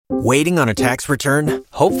Waiting on a tax return?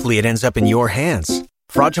 Hopefully it ends up in your hands.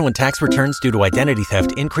 Fraudulent tax returns due to identity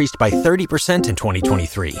theft increased by 30% in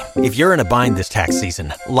 2023. If you're in a bind this tax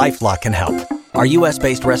season, LifeLock can help. Our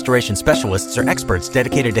U.S.-based restoration specialists are experts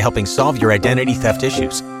dedicated to helping solve your identity theft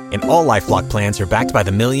issues. And all LifeLock plans are backed by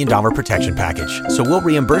the $1 Million Protection Package. So we'll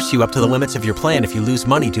reimburse you up to the limits of your plan if you lose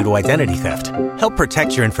money due to identity theft. Help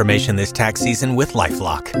protect your information this tax season with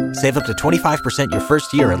LifeLock. Save up to 25% your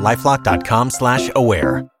first year at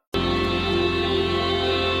LifeLock.com/aware.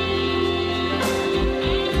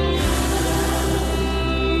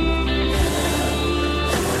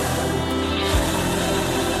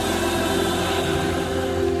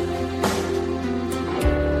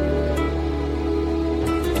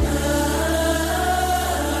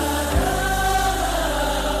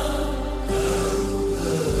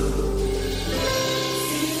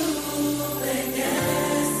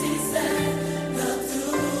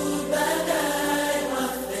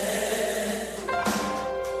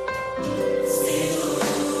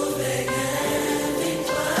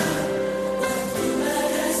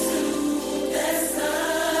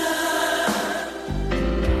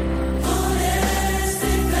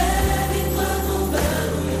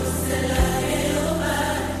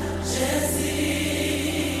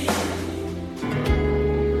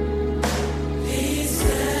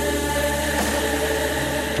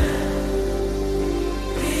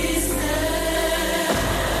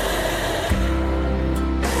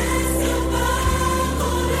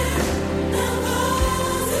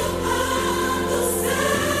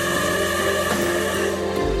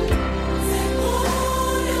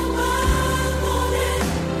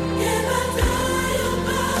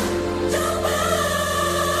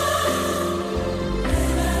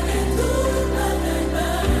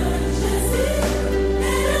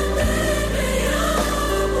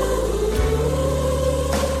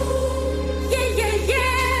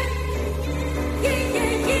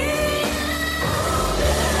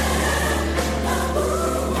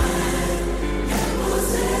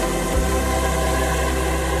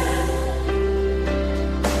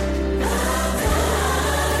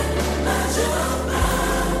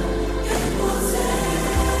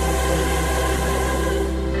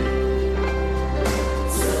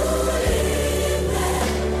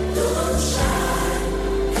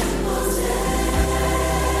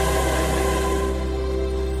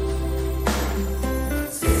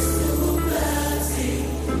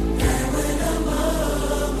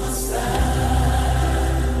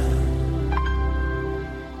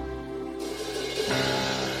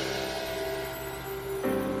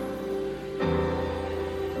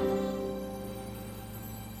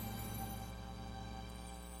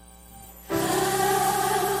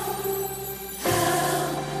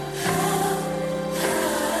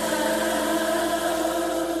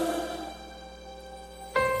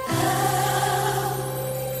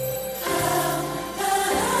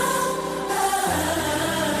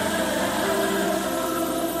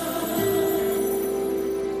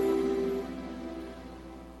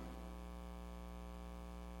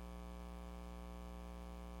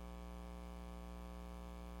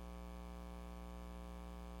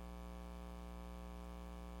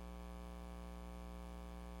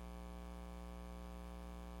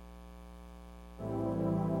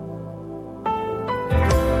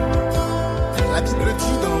 La Bible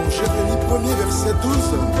dit dans Jérémie 1er, verset 12,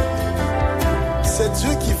 c'est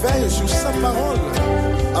Dieu qui veille sur sa parole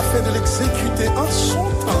afin de l'exécuter en son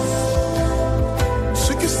temps.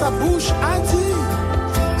 Ce que sa bouche a dit,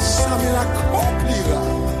 ça me l'accomplira.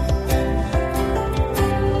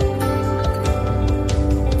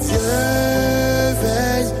 Dieu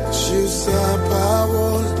veille sur sa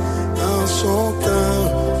parole en son temps,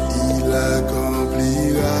 il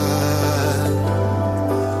l'accomplira.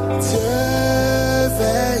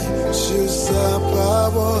 Sur sa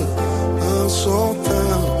parole, en son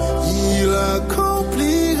temps, il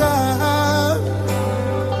accomplira.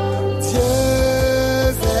 Dieu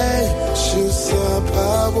veille sur sa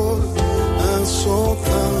parole, en son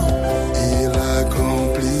temps, il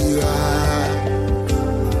accomplira.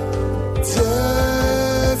 Dieu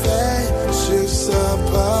veille sur sa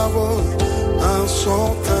parole, en son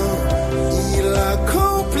temps, il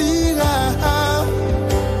accomplira.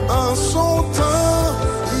 En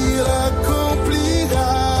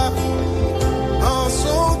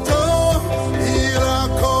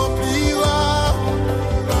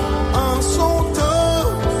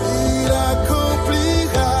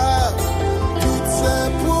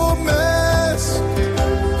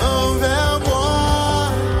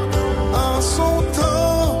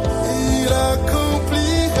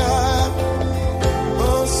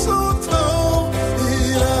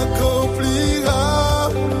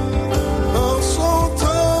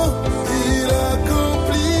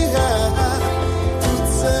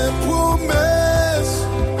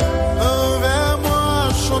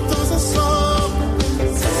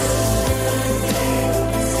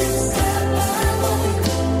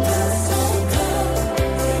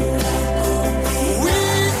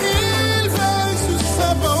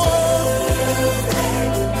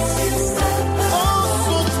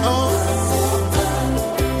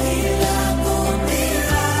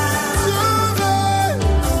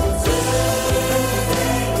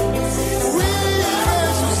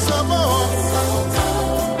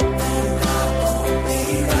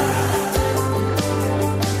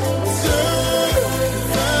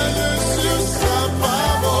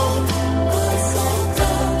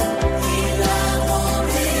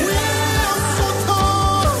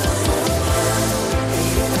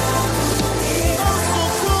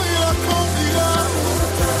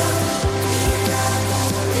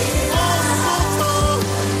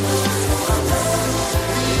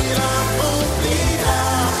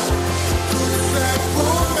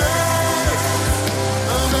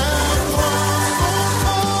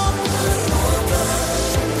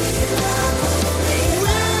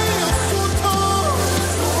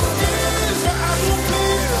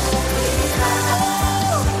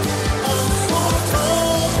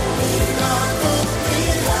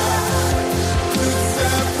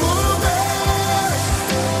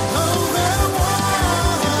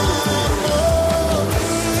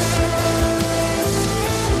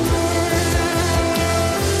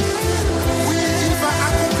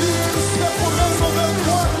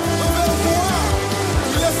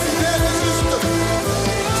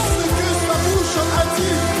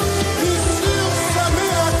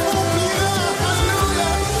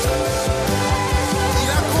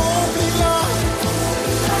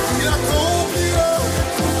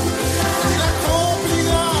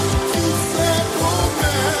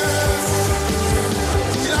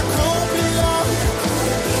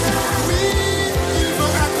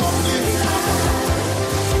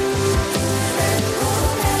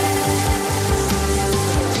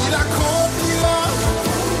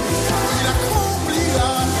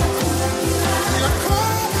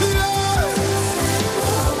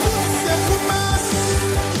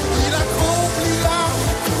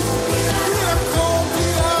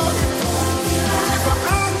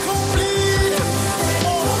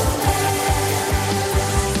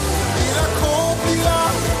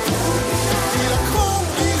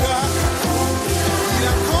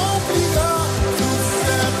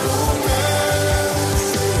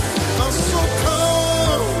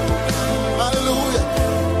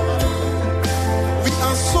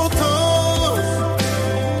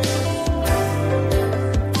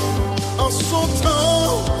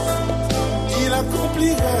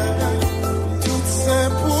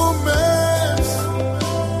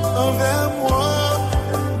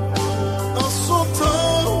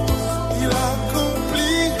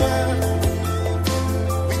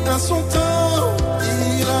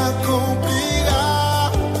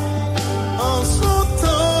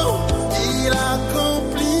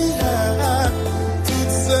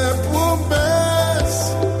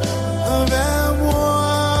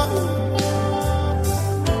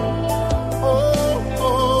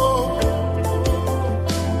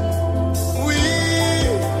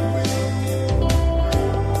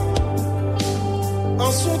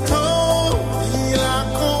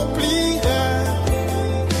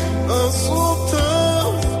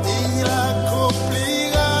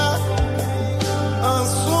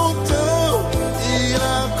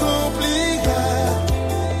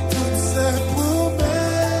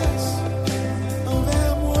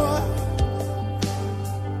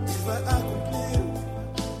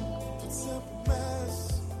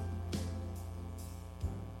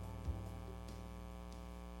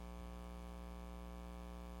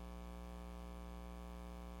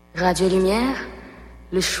Radio Lumière,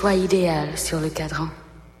 le choix idéal sur le cadran.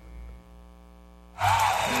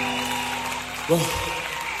 Bon.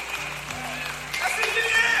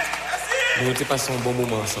 Nous avons passé un bon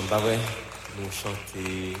moment ensemble, pas vrai? Nous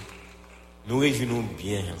chanter, nous réjouissons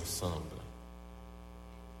bien ensemble.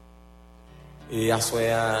 Et à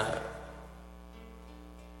soir,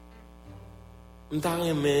 nous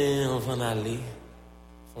t'avons avant d'aller,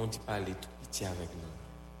 on te parler tout petit avec nous.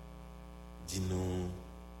 Dis-nous,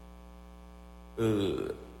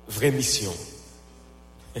 vraie mission.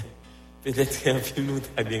 Peut-être qu'un peu nous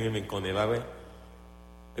t'as bien aimé qu'on est, pas vrai?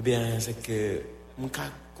 Eh bien, c'est que nous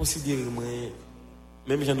considérer moi,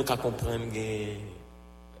 même gens nous comprendre des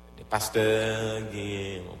pasteurs,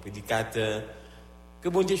 des prédicateurs, que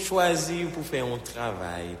bon Dieu choisit pour faire un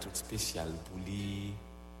travail tout spécial pour lui,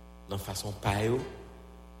 dans façon pas eux,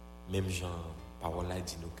 même genre parole là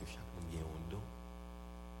dit nous que chaque monde bien un don.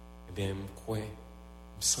 Eh bien, je crois,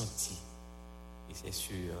 je senti, et c'est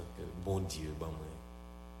sûr que bon Dieu, bon moi,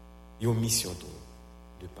 il y a une mission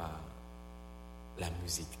de par la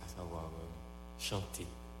musique, à savoir chanter,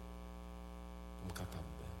 pour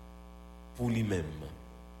capable, pour lui-même,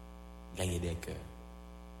 gagner des cœurs.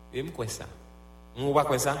 Et je crois ça. On va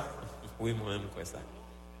quoi ça? Oui, moi-même, je crois ça.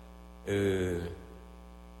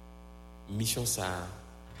 Mission ça,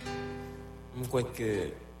 je crois que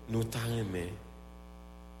nous t'aimons,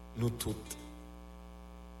 nous toutes,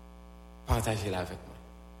 partager-la avec moi.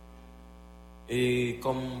 Et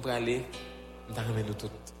comme pour aller, nous t'aimons nous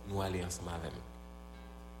toutes, nous aller ensemble avec nous.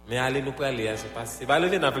 Mais aller nous pour aller, c'est pas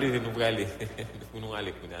lever n'a plus nous pour aller. Pour nous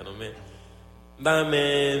aller non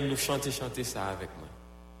mais nous chanter ça avec moi.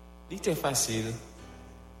 C'est facile.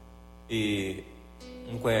 Et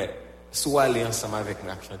on croit soit aller ensemble avec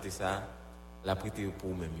moi chanter ça, la prêter pour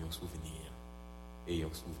même un souvenir et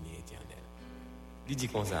un souvenir éternel. Il dit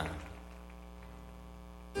comme ça.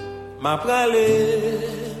 Ma pralé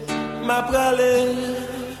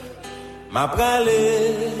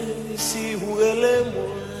si vous relez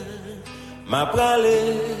moi. Ma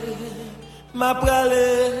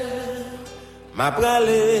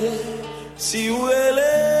pralé si vous relez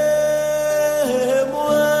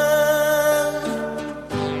moi.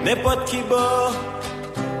 N'importe qui bord,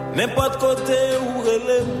 n'importe côté où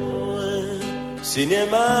relez moi.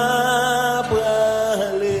 Cinéma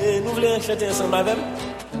pralé. Nous voulons chanter ensemble avec moi.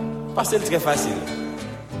 Parce que c'est très facile.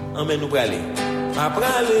 Mais nous pralé. Ma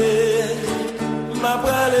pralé,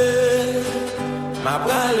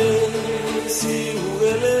 si vous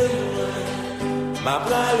relez moi. Ma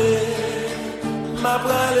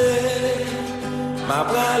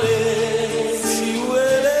pralé, si vous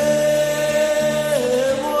relez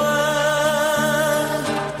moi.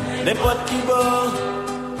 N'importe qui bord,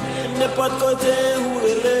 n'importe côté où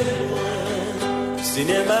relez moi.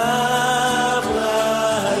 Cinéma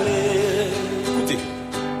pralé. Écoutez,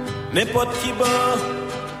 n'importe qui bord,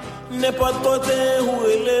 n'importe côté où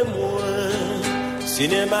relez moi.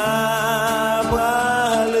 Cinéma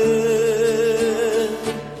brûlé,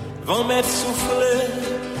 vent mettre soufflé,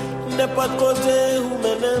 n'importe côté où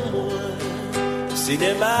menez-moi.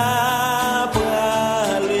 Cinéma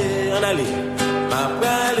brûlé, en allez, ma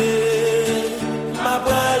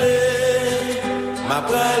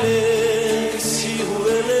brûlé, si vous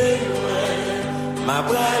voulez moi. Ma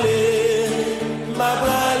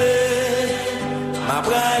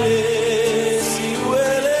brûlé, si vous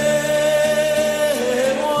voulez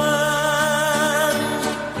moi.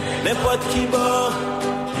 N'importe qui bord,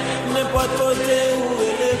 n'importe côté où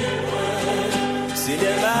elle est moi.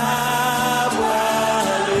 Cinéma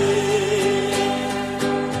brûlé.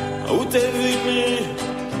 Où t'es venu,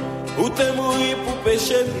 où t'es mouru pour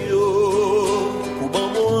pécher mieux, pour bon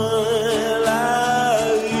moi la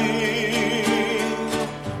rue.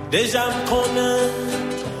 Déjà me connais,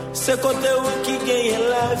 c'est côté où qui gagne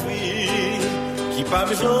la vie, qui pas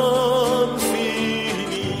besoin de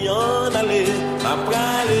fini en aller. Ma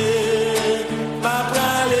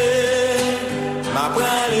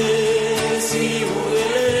pralé, si vous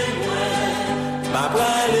voulez moi. Ma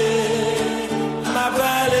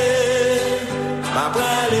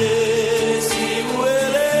pralé, si vous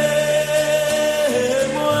voulez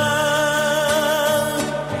moi.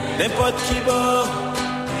 N'importe qui bord,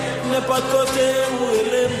 n'importe côté où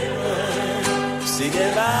elle est moi. C'est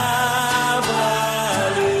des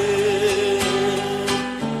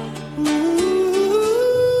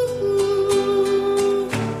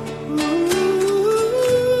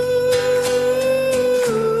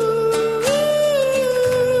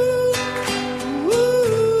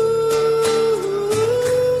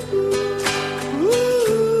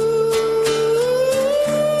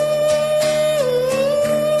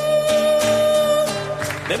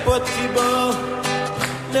n'importe qui bon,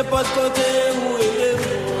 n'importe côté où il est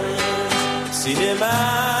moi, cinéma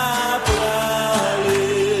pour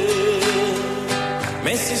aller.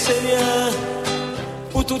 Merci Seigneur,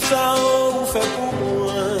 pour tout ça vous fait pour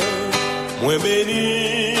moi, moi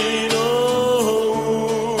béni,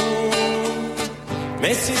 non.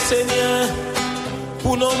 Merci Seigneur,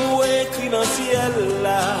 pour nos mots écrits dans le ciel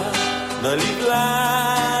là, dans le livre là,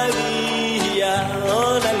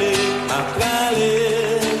 on allait, ma prale,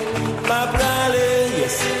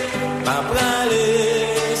 yes, ma prale,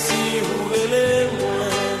 si vous voulez moi,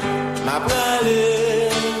 ma prale,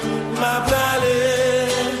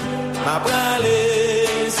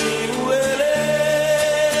 si vous voulez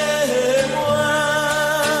moi,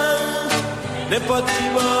 n'importe qui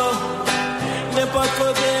bon, n'importe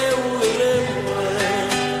côté où il est moi,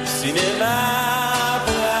 cinéma,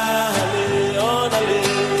 prale, on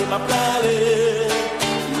allait, ma prale.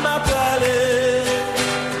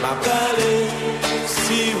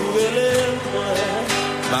 Si vous voulez moi,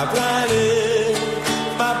 ma prale,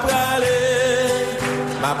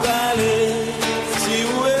 si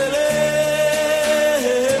vous voulez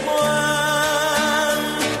moi,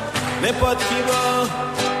 n'importe qui va,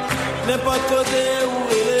 n'importe côté où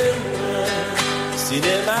il est moi,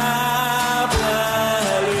 cinéma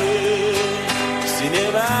prale,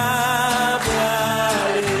 cinéma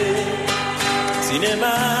prale,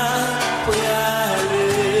 cinéma prale,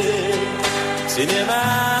 cinéma.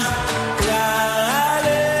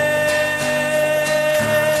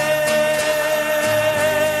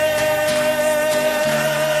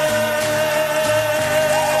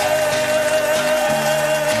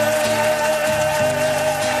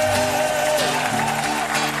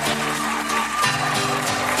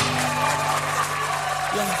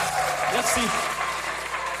 Merci.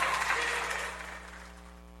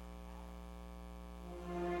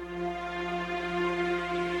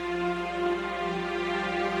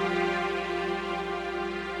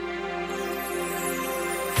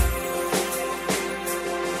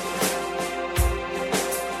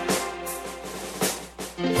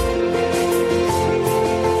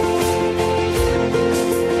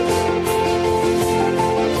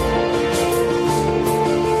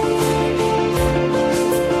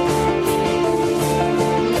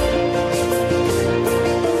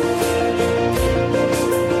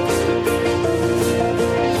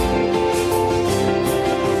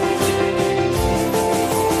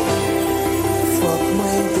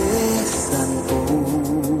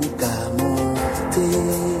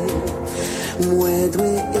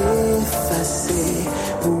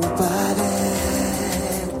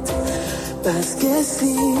 Parce que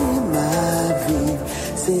si ma vie,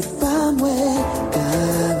 c'est pas moi qu'à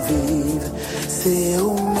vivre, c'est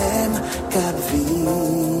eux-mêmes qu'à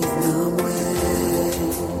vivre, non moi.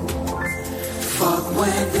 Faut que moi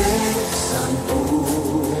descende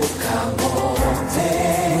pour qu'à monter.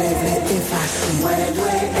 Moi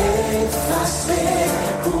dois effacer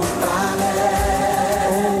pour parler.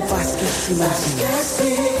 Oh, parce que si ma vie,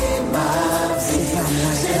 c'est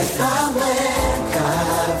pas moi qu'à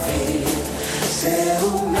vivre. C'est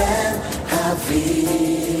vous-même à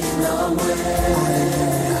vivre, non moi.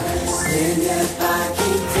 Seigneur, pas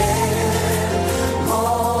quitter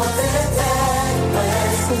mon éternel.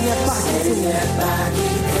 Seigneur, pas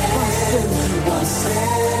quitter mon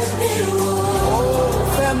Seigneur.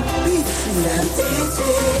 Femme pitié,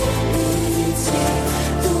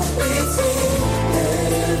 tout petit.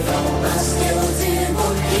 Parce que vous dites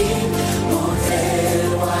mon king, mon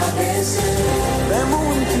roi des cieux. Le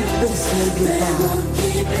monde qui persévère,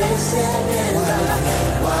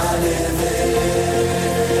 va lever.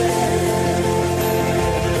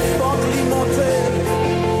 Faut qu'il monte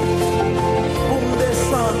pour me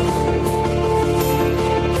descendre.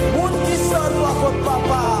 Monde qui sonne pour votre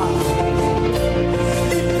papa.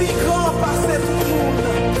 Il plus grand passer tout le monde.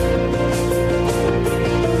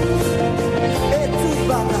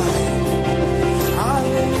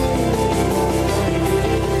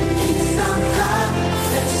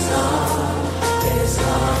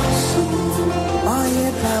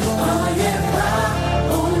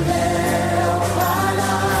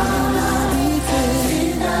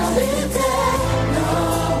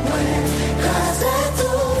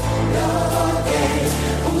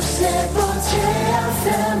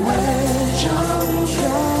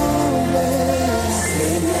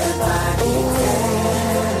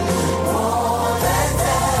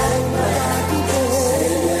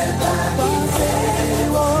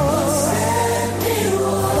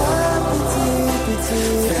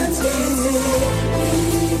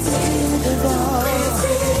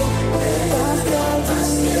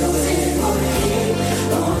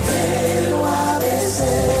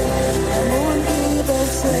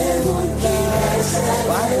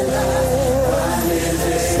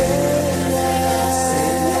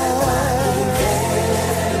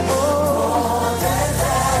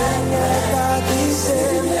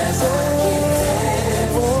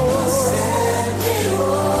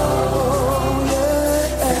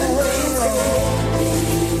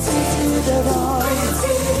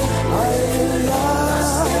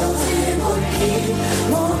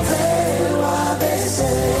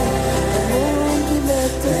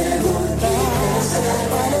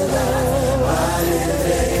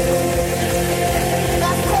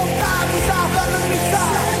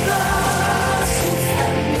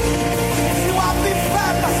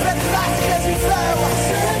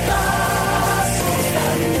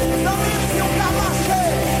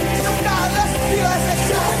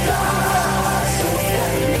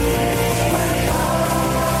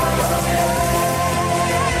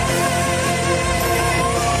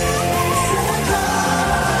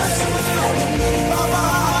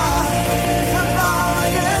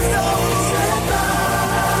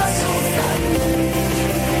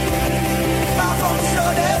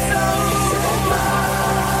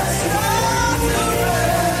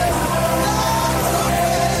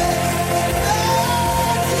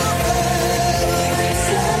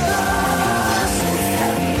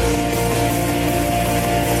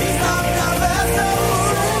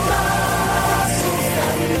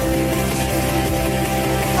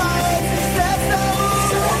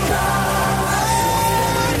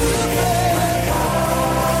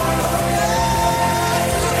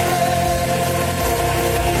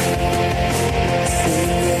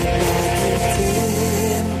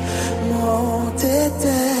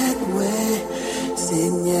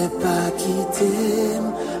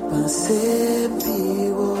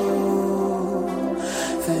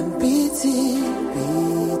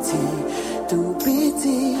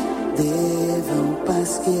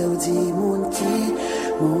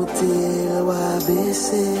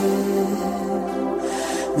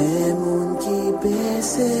 Mais moun qui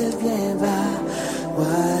baisse le bien bas,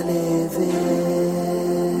 wa lever.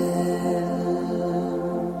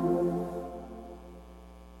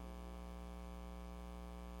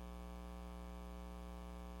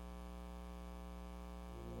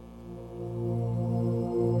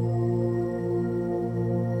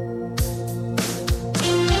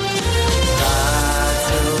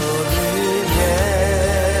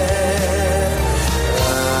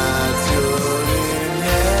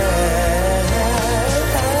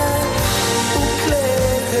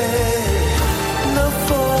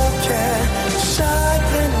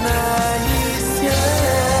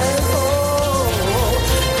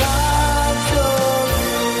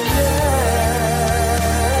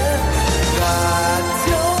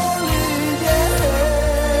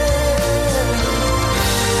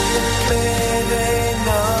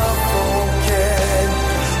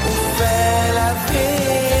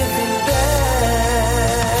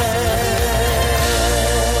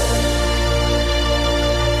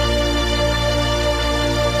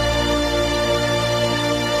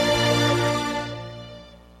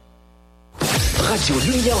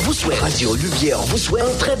 Radio Lumière vous souhaite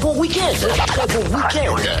un très bon week-end.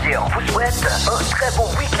 Radio Lumière vous souhaite un très bon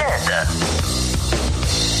week-end.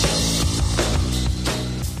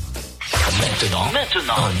 Maintenant,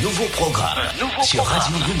 un nouveau programme sur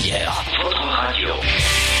Radio Lumière. Votre radio.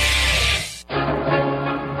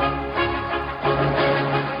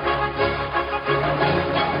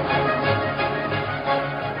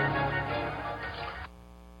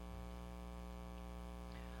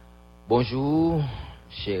 Bonjour.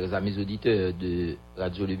 Chers amis auditeurs de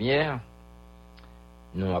Radio Lumière,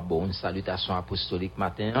 nous avons une salutation apostolique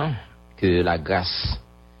matin. Que la grâce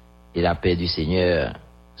et la paix du Seigneur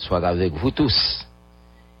soient avec vous tous.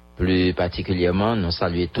 Plus particulièrement, nous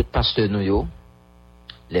saluons tous les pasteurs,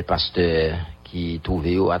 les pasteurs qui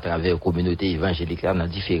trouvent à travers la communauté évangélique dans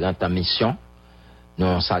différentes missions.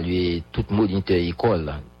 Nous saluons tous les moniteurs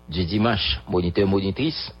école du dimanche, moniteurs,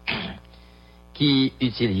 monitrices, qui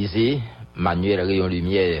utilisaient Manuel Rayon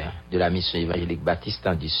Lumière de la mission évangélique baptiste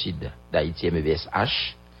du sud d'Haïti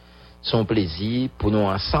MEBSH. Son plaisir pour nous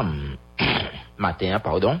ensemble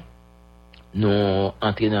nous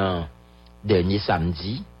entrons dans dernier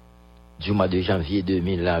samedi du mois de janvier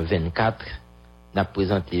 2024. Nous avons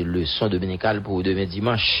présenté le leçon dominicale pour demain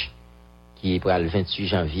dimanche qui est pour le 28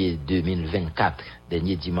 janvier 2024,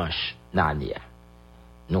 dernier dimanche l'année.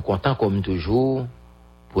 Nous comptons comme toujours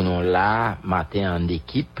pour nous là matin en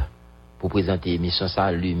équipe pour présenter l'émission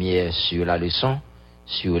ça Lumière sur la leçon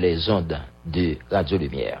sur les ondes de Radio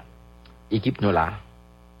Lumière. Équipe nous là,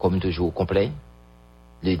 comme toujours complet.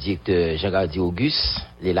 Le directeur Jean-Gardi Auguste,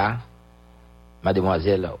 est là.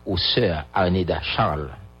 Mademoiselle ou sœur Arneda Charles,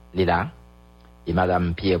 est là. Et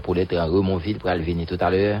Madame Pierre Paulette Remonville pour venir tout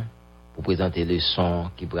à l'heure pour présenter le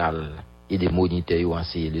son qui pourra aider les moniteurs à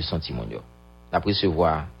enseigner le sentiment. Après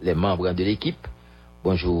recevoir les membres de l'équipe.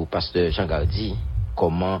 Bonjour, pasteur Jean-Gardi.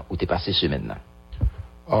 Comment vous t'es passé ce semaine-là?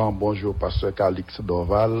 Bonjour, pasteur Calix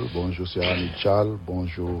Dorval. Bonjour, sœur Annie Charles.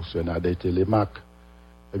 Bonjour, sœur Nadège Télémac.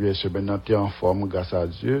 Eh bien, ce semaine, nous sommes en forme, grâce à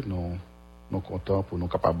Dieu. Nous sommes contents pour nous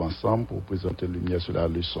capables ensemble pour présenter Lumière sur la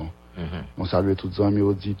leçon. Nous saluons tous les amis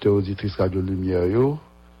auditeurs, auditrices Radio Lumière,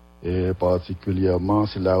 et particulièrement,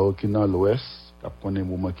 c'est là qui est dans l'Ouest, qui a un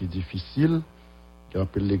moment qui est difficile, qui a un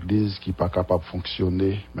peu l'église qui n'est pas capable de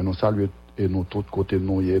fonctionner. Mais nous saluons et nous, tous côtés,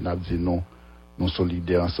 nous disons nous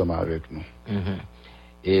solidaires ensemble avec nous.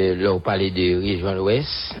 Et là, vous parlez de région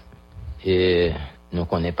l'Ouest, et nous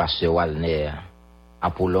connaissons pasteur Walner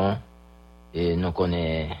Apollon, et nous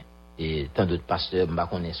connaissons tant d'autres pasteurs, je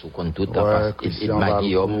connais sous compte tout. Edma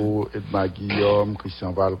Guillaume,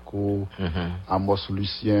 Christian Valco, Amos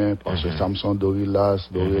Lucien, pasteur Samson Dorilas,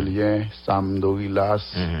 Dorélien, Sam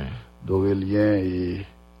Dorilas, Dorélien et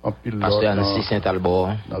pasteur Annecy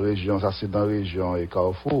Saint-Albert. Dans la région, ça c'est dans la région et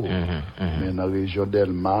Carrefour, mais dans la région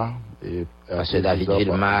d'Elma. Et pasteur David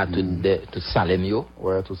Vilma, tout Salem.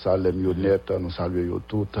 Ouais, tout Salem net, nous saluons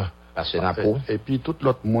tout. Pasteur Napo. Et puis tout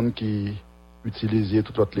l'autre monde qui utilisait,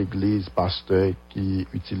 toute l'autre l'église, pasteur qui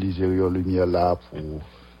utilisait la lumière là pour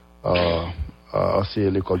enseigner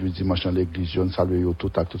l'école du dimanche dans l'église. Nous saluons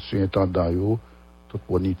tout à tout surintendant, tout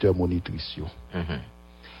moniteur, monitrice.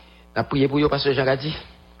 La prière pour vous, pasteur Jean-Gardi?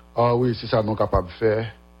 Ah oui, c'est ça nous sommes capables de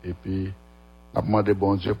faire. Et puis, nous avons demandé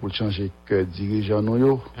bon Dieu pour changer le cœur dirigeant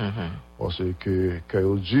nous. Parce que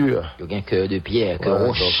cœur dur. Il y a un cœur de pierre, cœur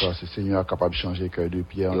roche. Donc, c'est le Seigneur capable de changer le cœur de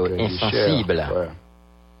pierre en cœur de chair. Insensible.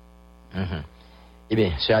 Eh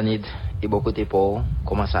bien, Sœur Anid, et bon côté pour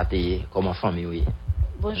comment ça t'est, comment famille, oui.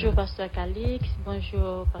 Bonjour, pasteur Calix.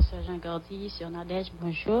 Bonjour, pasteur Jean-Gardi, Sœur Nadège,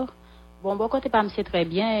 bonjour. Bon côté pas c'est très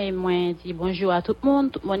bien et moi dis bonjour à tout le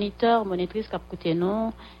monde, tout moniteur, monitrice qui a écouté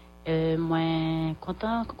nous. Moi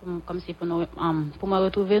content comme c'est pour me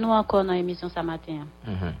retrouver nous encore dans l'émission ce matin.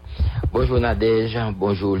 Bonjour Nadège,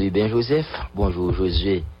 bonjour Lubin Joseph, bonjour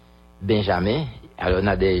Josué Benjamin. Alors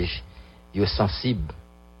Nadège, yo sensible.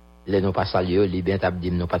 Les non pas saluer, Lubin t'a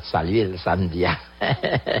dit non pas de saluer le samedi.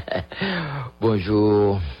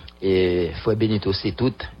 Bonjour et frère Benito c'est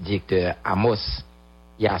tout, directeur Amos.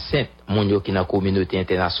 Il y a Saint mon qui dans la communauté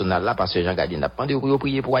internationale là parce que Jean Gardien a demandé pour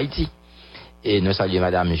prier pour Haïti. Et nous saluons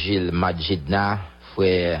madame Gilles Madjidna,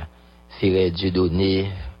 frère Ferré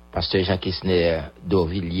Dieudonné, pasteur Jean Kissner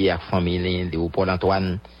d'Orvilliers, famille de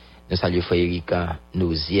Paul-Antoine. Nous saluons frère Eric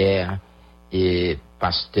Nouzière et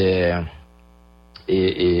pasteur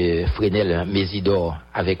et Frenel Mésidor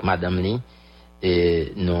avec madame Li.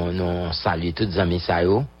 Et nous saluons tous les amis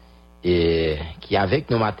Sayo et qui avec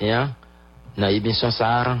nous matin dans l'émission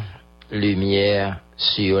ça lumière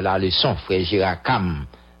sur la leçon frère Giracam.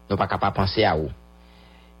 Nous pas capable penser à où.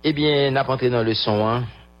 Eh bien, n'a pas entré dans le leçon 1,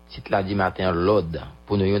 titre là dit matin l'ode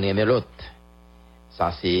pour nous aimer l'autre.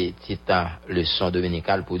 Ça c'est titre leçon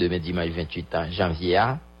dominicale pour demain dimanche 28 janvier,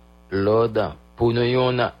 l'ode pour nous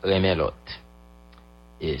aimer l'autre.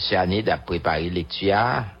 Et cette année d'a préparé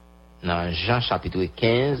lecture dans Jean chapitre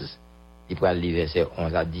 15, il prend les versets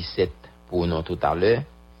 11 à 17 pour nous tout à l'heure.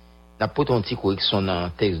 N'a pas une petite correction dans le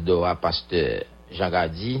texte de pasteur Jean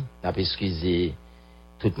Gadi, n'a pas excusé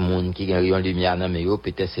tout le monde qui a une lumière dans mes yeux,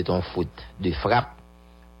 peut-être c'est ton faute de frappe.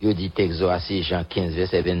 Il dit texte c'est Jean 15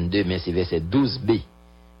 verset 22 mais c'est verset 12b.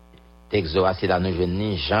 Texte c'est là nous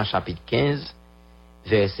jeunes Jean chapitre 15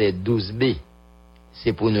 verset 12b.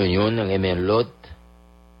 C'est pour nous aimer l'autre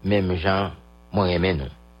même Jean moi aimer nous.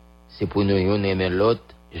 C'est pour nous aimer l'autre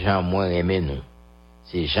Jean moi aimer nous.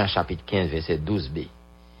 C'est Jean chapitre 15 verset 12b.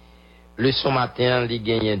 Le son matin, il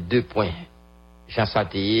gagne 2 points. Jean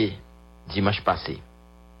Sateye dimanche passé.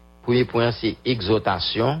 Premier point, c'est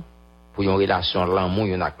exhortation pour une relation l'amour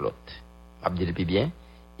yon avec l'autre. Je vais dire bien,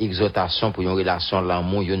 exhortation pour une relation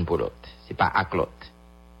l'amour yon pour l'autre. C'est pas avec l'autre.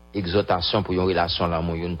 Exhortation pour une relation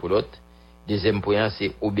l'amour yon pour l'autre. Deuxième point,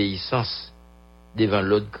 c'est obéissance devant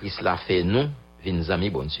l'autre Christ là fait nous, vins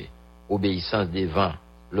amis bon Dieu. Obéissance devant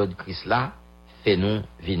l'autre Christ là fait nous,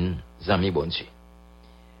 vins amis bon Dieu.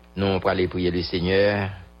 Nous on va aller prier le Seigneur,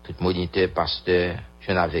 tout moniteur, pasteur,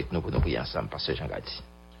 je suis avec nous pour nous prier ensemble, pasteur Jean Gadi.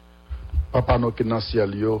 Papa, nous qui dans le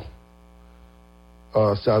ciel,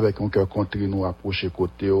 c'est avec un cœur contré nous approcher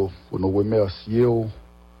côté pour nous remercier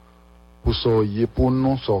pour ce pour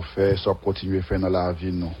nous, ça fait, ça continuer à faire dans la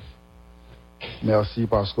vie nous. Merci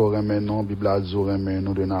parce qu'on remet nous, Bible a dit remet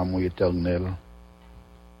nous de l'amour éternel.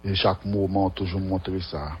 Et chaque moment, toujours montrer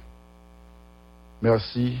ça.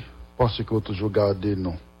 Merci parce que vous toujours gardé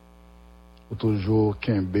nous. Vous toujours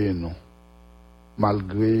quimber nous.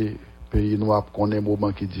 Malgré pays nous a connaît un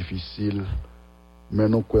moment qui est difficile, mais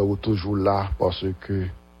nous sommes toujours là parce que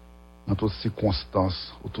dans toutes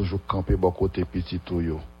circonstances, nous toujours camper bon côté petit tout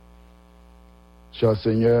yo. Cher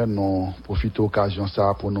Seigneur, nous profitons de l'occasion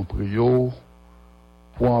ça pour nous prier,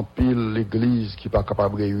 pour en pile l'église qui n'est pas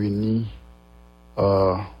capable de réunir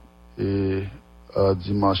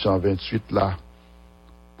dimanche 28 là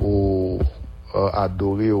pour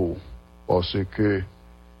adorer parce que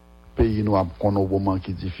pays nous a un moment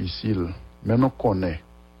qui est difficile, mais nous connaissons.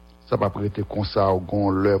 Ça va prêter comme ça au gon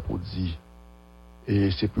l'heure pour dire et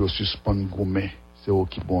c'est pour suspendre gourmet, c'est au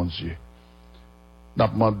qui bon Dieu.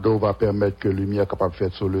 Notre mandat va permettre que lumière capable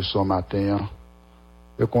faire sur le son matin.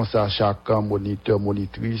 Et comme ça chaque moniteur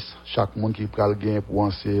monitrice, chaque monde qui prend le gain pour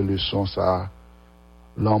enseigner le son ça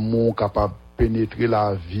l'amour capable pénétrer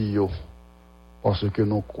la vie yo, parce que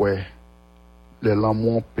nous croyons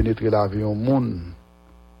l'amour pénétrer la vie au monde.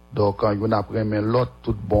 Donc quand on apprend mais l'autre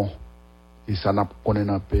tout bon et ça n'a connaît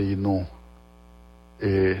dans le pays non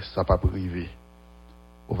et ça pas privé.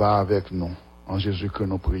 On va avec nous en Jésus que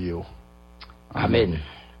nous prions. Amen.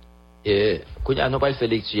 Et quand nous pas fait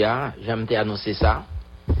lecture, j'aime annoncer ça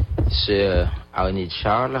sur Arnit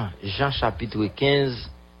Charles, Jean chapitre 15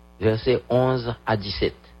 verset 11 à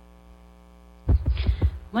 17.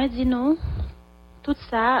 Moi dis nous tout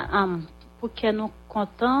ça pour que nous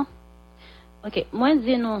contents. OK, moi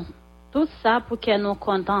dis nous tout ça pour que nous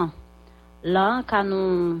contents. Là quand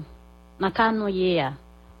nous hier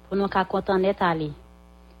pour nous content d'être aller.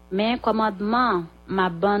 Mais commandement ma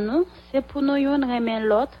ban nous c'est pour nous yon remen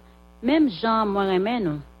l'autre même Jean moi remen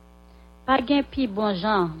nous. Pas gain pi bon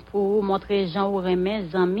Jean pour montrer Jean ou remen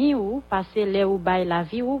amis ou passer les ou bail la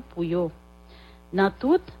vie ou pour yo. Dans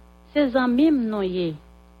toutes ces amis nous yé.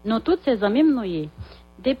 Nous toutes ces amis nous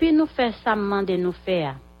Depuis nous faire ça demande nous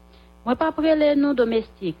faire. Moi pas prélé nous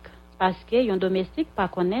domestiques, parce que un domestique pas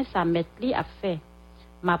connaît sa maître li a fait.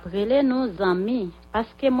 M'aprele nos amis parce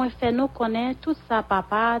que moi fait nous connaît tout ça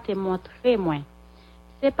papa te montré moi.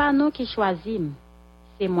 C'est pas nous qui choisim,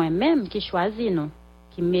 c'est moi-même qui choisis nous,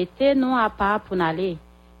 qui mettez nous à part pour aller,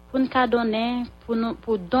 pour nous donner,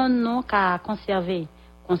 pour donner nous qu'à conserver.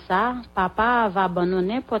 Comme ça, papa va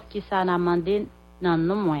abandonner n'importe qui ça n'a demandé dans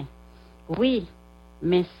nous moins. Oui,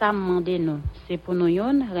 mais ça demande nous, c'est pour nous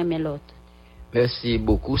yon remettre l'autre. Merci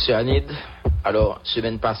beaucoup, Sœur Anid. Alors,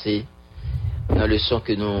 semaine passée, dans la leçon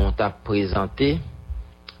que nous t'avons présentée,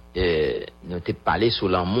 nous t'avons parlé sur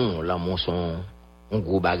l'amour. L'amour, c'est un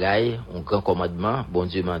gros bagaille, un grand commandement. Bon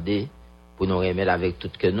Dieu m'a dit pour nous remettre avec tout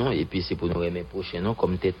que nous, et puis c'est pour nous remettre prochain nous,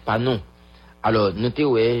 comme peut-être pas nous. Alors, nous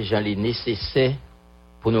t'avons ouais, j'en ai nécessaire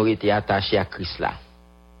pour nous rester attachés à Christ là.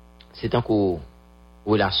 C'est encore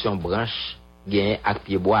relation branche, gain avec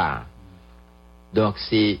pied boire. Donc,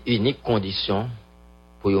 c'est unique condition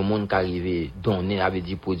pour le monde qui arrive donner, avait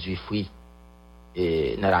dit produit fruit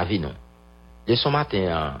et dans la vie non. De ce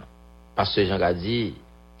matin, pasteur Jean a dit,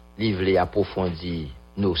 livre approfondi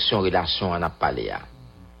notion relation en a parlé.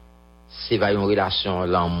 C'est une relation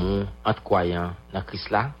l'amour entre croyants dans Christ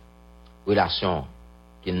là, relation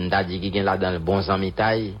qui nous a dit qu'il y a là dans le bon amis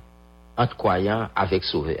taille entre croyants avec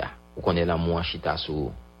sauveur. Vous connaissez l'amour en chita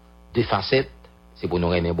sur deux facettes, c'est pour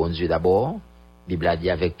nous aimer bon Dieu d'abord. Bible a dit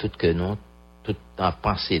avec tout que nous, toute en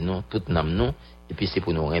pensée nous, toute âme nous, et puis c'est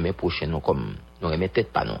pour nous remettre prochain nous comme nous remettre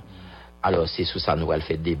tête pas nous. Alors c'est sur ça nous allons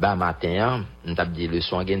faire débat matin, nous avons dit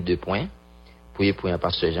leçon gain 2 points. Premier point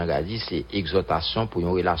pasteur Jean a dit c'est exhortation pour une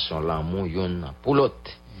relation l'amour une pour l'autre.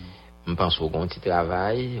 Je pense au grand petit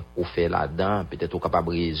travail, ou fait là-dedans, peut-être au capable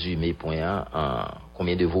de résumer point en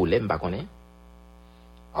combien de volets, je ne connais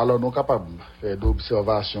pas. Alors nous sommes capables de faire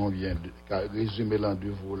d'observation bien résumer dans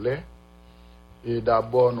 2 volets. Et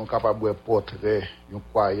d'abord, nous sommes capables de portrait un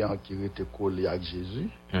croyant qui était collé avec Jésus.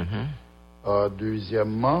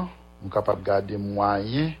 Deuxièmement, nous sommes capables de garder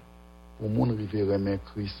moyens pour les gens qui remettent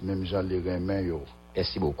Christ, même gens les remettent.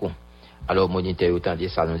 Merci beaucoup. Alors, moniteur, autant dire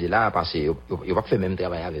ça, nous dit là, parce qu'il ne va pas faire le même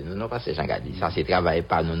travail avec nous, non, parce que Jean a dit, ça, c'est travail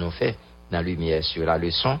par nous, nous fait, dans la lumière sur la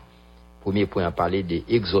leçon. Premier point, à parler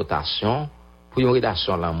d'exhortation pour une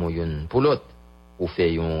relation l'amour pour l'autre. Ou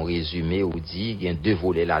fait un résumé ou dit il y a 2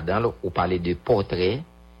 volets là-dedans ou parler de portrait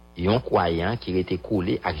et un croyant qui était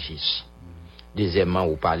collé à Jésus. Deuxièmement,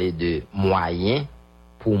 ou parler de moyens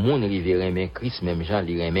pour moun river remet Christ même Jean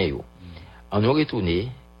li remet yo. On nous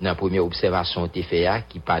retourné dans la première observation de fait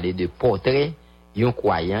qui parlait de portrait et un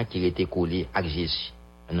croyant qui était collé à Jésus.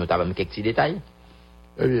 Nous avons quelques petits détails.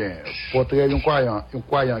 Eh bien, portrait d'un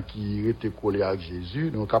croyant qui était collé à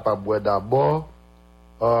Jésus, nous sommes capables d'abord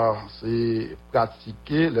c'est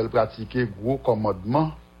pratiquer gros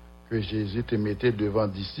commandement que Jésus te mettait devant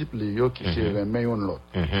disciples qui se remet un l'autre.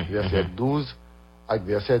 Verset 12 avec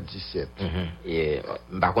verset 17. Et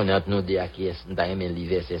par contre nous dit à qui est nous avons les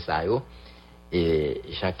versets ça yo et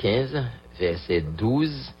Jean 15 verset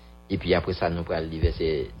 12 et puis après ça nous prenons le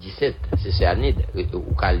verset 17. C'est Anid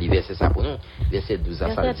ou quel le verset ça pour nous verset 12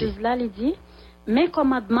 à ça. Verset 12 là il dit mais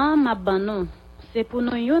commandement m'a ban c'est pour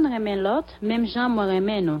nous yon remet l'autre, même Jean me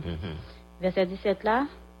remet nous. Verset 17 là,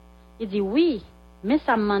 il dit oui, mais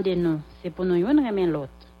ça me demande nous, c'est pour nous yon remet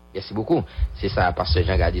l'autre. Merci beaucoup. C'est ça, parce que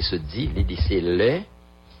Jean Gadi se dit, il dit c'est le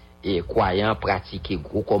et croyant pratiquer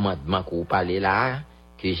gros commandement qu'on parlait là,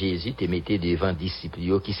 que Jésus te mettait devant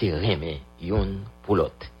disciples qui se remet yon pour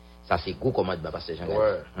l'autre. Ça c'est gros commandement, parce que Jean Gadi.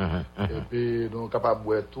 Ouais. Et puis nous sommes capables de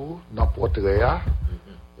voir tout dans le portrait.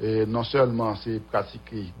 Et non seulement c'est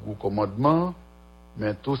pratiquer gros commandement,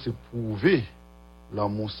 mais tout c'est prouver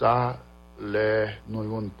l'amour ça nous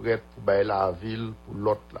sommes prêts pour bailler la ville pour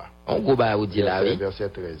l'autre là. On go ba ou dit là verset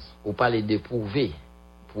 13. Vous parlez de prouver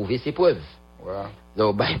c'est preuve. Voilà.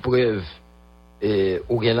 Donc bailler preuve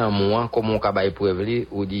ou gen l'amour comment on ka bailler preuve li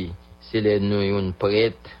ou dit c'est les nous sommes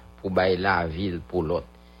prêts pour bailler la ville pour l'autre.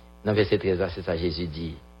 Dans verset 13 c'est ça Jésus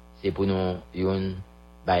dit c'est pour nous yon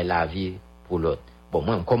bailler la ville pour l'autre. Bon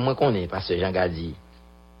moi comme moi connais parce que Jean a dit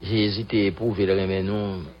Jésus t'a éprouvé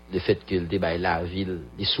le fait qu'il débaille la ville,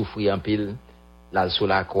 il souffrit en pile, là sur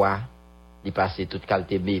la croix, il passait toute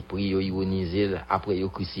qualité mépris, il ironisé, après il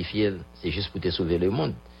crucifié, c'est juste pour te sauver le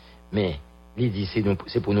monde. Mais il dit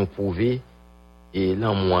c'est pour nous prouver et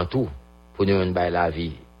l'amour en tout, pour nous bailler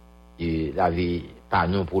la vie par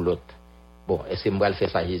nous pour l'autre. Bon, est-ce que je vais faire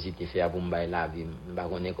ça Jésus t'a fait pour me bailler la vie, je ne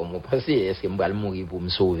sais pas comment penser, est-ce que je vais mourir pour me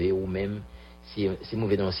sauver ou même si je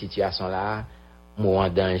vais dans une situation là moi en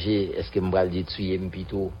danger, est-ce que je vais le tuer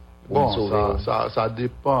plutôt? Bon, ça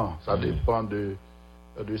dépend. Ça dépend de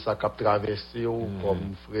sa cap traversée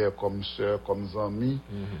comme frère, comme soeur, comme amis.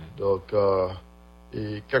 Donc,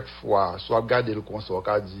 Et quelquefois, soit regarder le consort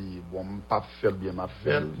qui dit, bon, pas faire bien, m'a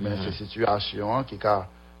fait, mais c'est situation qui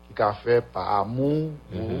a fait par amour,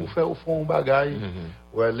 ou fait au fond bagaille,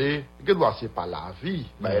 ou aller, que doit c'est pas la vie,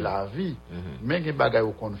 bah la vie, mais les bagaille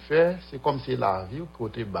qu'on fait, c'est comme si la vie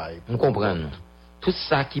côté bail. On comprend. Tout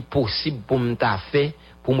ça qui est possible pour me faire,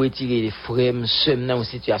 pour me retirer les frais, me dans une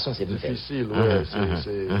situation, c'est difficile, ouais,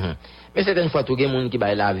 c'est. Mais certaines fois, tout le monde qui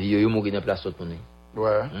baille la vie, il mourir dans place pour nous.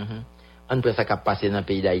 Ouais. On peut ça qui a passé dans le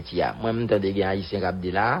pays d'Haïti. Moi, je suis des Haïtiens qui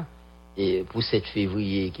sont là, et pour 7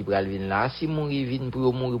 février, qui pourraient venir là, si mourir vient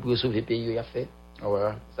pour mourir pour sauver le pays, il a fait.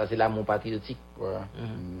 Ouais. Ça, c'est l'amour patriotique. Ouais.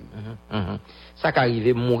 Ça qui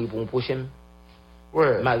arrive, mourir pour un prochain.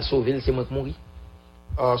 Ouais. Mal sauver, c'est moi qui mourir.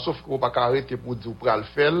 Sauf qu'on ne peut pas arrêter pour dire pour le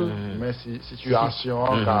faire, mais si situation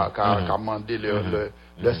qu'a demandé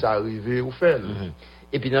de s'arriver ou faire.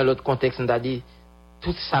 Et puis dans l'autre contexte, on a dit,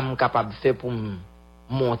 tout ça, je suis capable de faire pour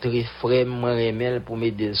montrer frère, moi, pour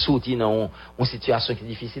m'aider, sortir dans une situation qui est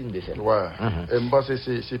difficile de faire. Ouais. Et je pense que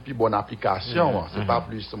c'est plus bonne application. C'est pas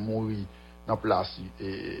plus mourir dans place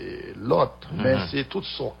et l'autre, mais c'est tout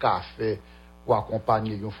ce qu'a fait pour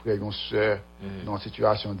accompagner un frère, une soeur dans une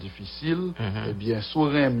situation difficile. Eh bien,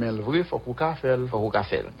 sourire, mais le vrai, il faut qu'on fasse. Faut qu'on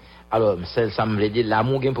fasse. Alors, ça me veut dire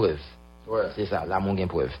l'amour gagne preuve. Ouais. C'est ça, l'amour gagne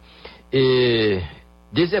preuve. Et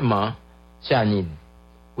deuxièmement, c'est Anid.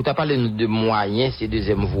 Vous t'as parlé de moyens, c'est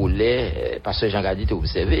deuxième volet, parce que Jean Gadi t'a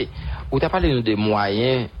observé. Vous t'as parlé de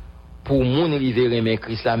moyens pour mon arriver aimer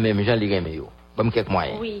Christ là, même Jean les aimer yo. Bon, quelques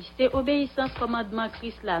moyens. Oui, c'est obéissance commandement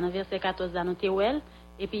Christ là, dans verset 14 là, nous t'ouel.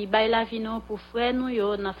 Et puis, bail la vie non pour frère nous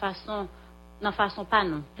yo, dans façon pas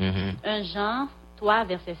nous. 1 Jean 3,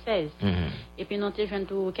 verset 16. Et puis, nous t'es joint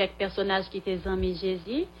tout quelques personnages qui étaient amis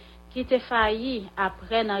Jésus, qui étaient faillis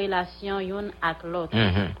après dans relation yon avec l'autre.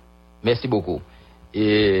 Merci beaucoup.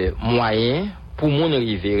 Et moyen pour mon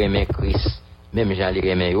arriver aimer Christ, même Jean les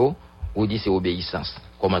aimer yo, ou dit c'est obéissance,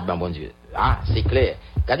 commandement bon Dieu. Ah, c'est clair.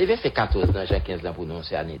 Regardez verset 14 dans Jean 15 là pour nous,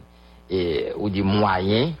 c'est Anid. Et ou dit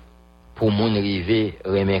moyen pour mon arriver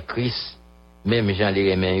aimer Christ, même Jean les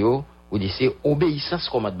aimer yo, ou dit c'est obéissance,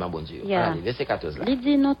 commandement bon Dieu. Yeah. Verset 14 là. Il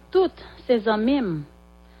dit nous toutes ces amis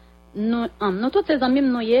nous toutes ces amis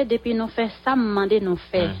nous y depuis nous fait ça demander nous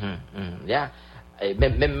faire. Yeah.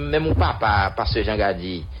 Même mon papa, parce que Jean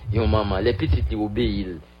Gadi, yon maman, les petites qui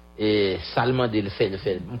obéissent, et salement de le faire.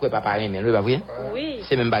 Pourquoi papa rien, mais le pas vrai? Oui.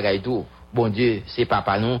 C'est même bagaille tout. Bon Dieu, c'est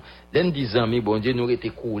papa nous. L'un des amis, bon Dieu, nous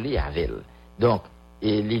été coulés avec elle. Donc,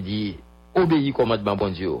 il dit, obéir commandement, bon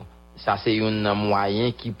Dieu. Ça, c'est un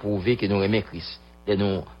moyen qui prouve que nous aimons Christ. De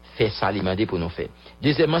nous faire s'alimenter pour nous faire.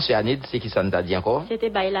 Deuxièmement, c'est Anid, c'est qui ça nous a dit encore?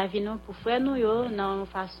 C'était bail la vie non pour frère nous yo, dans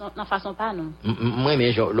façon pas nous. Moi,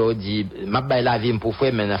 mais je leur dis, ma bail la vie pour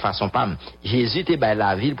frère, mais dans façon pas. Jésus était bail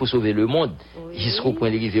la vie pour sauver le monde. Jusqu'au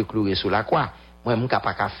point de river cloué sur la croix. Moi, je ne peux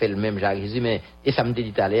pas faire le même, j'ai Jésus, mais, et ça me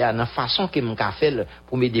dit tout à l'heure, dans façon que je peux faire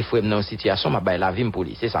pour m'aider frère dans une situation, ma bail la vie pour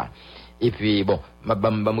lui, c'est ça. Et puis, bon, je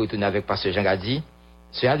vais me retourner avec Pasteur Jean Gadi.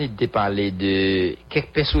 C'est Anid de parler de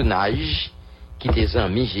quelques personnages qui étaient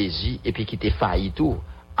amis Jésus et puis qui étaient faillis tout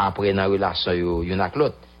après dans la relation yon avec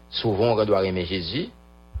l'autre. Souvent on doit aimer Jésus,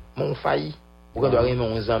 mais on faillit. On doit aimer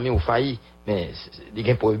nos amis, on faillit. Mais il y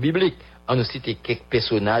a une preuve biblique. On nous cite quelques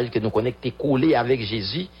personnages que nous connaissons qui étaient collés avec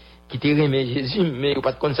Jésus, qui étaient aimés Jésus, mais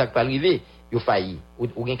pas de compte ça qui peut arriver. Ils ont failli.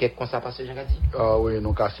 Ou bien quelques ça passé, Jean Gadi? Ah oui,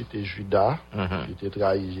 nous avons cité Judas, qui était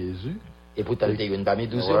trahi Jésus. Et pourtant, il y a une parmi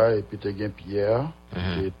 12. Ouais, et puis il y a Pierre,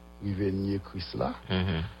 qui est arrivé nier Christ là.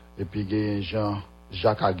 Et puis il y a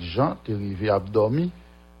Jacques et Jean, qui est arrivé à dormir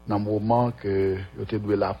dans le moment que il était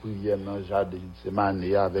doué la prière dans le jardin de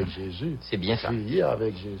Gethsémane avec Jésus. C'est bien ça. Prier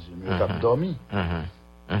avec Jésus, mais il a dormi.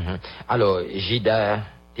 Alors, Judas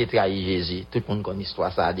a trahi Jésus. Tout le monde connaît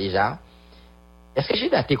l'histoire ça déjà. Est-ce que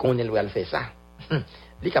Judas te connaît le faire ça? Il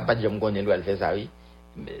n'est pas de me connaître le faire ça, oui.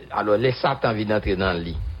 Alors, les Satan vient d'entrer dans le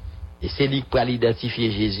lit. Et c'est lui qui peut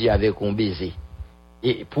identifier Jésus avec un baiser.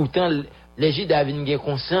 Et pourtant, les Judas avaient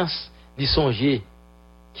conscience de songer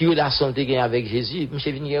qui relation te gagne avec Jésus.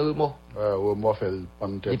 Monsieur vient gagner remords. Ouais, remords fait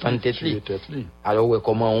le tête li. Alors, ouais,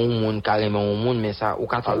 comment on monde carrément on monde, mais ça, au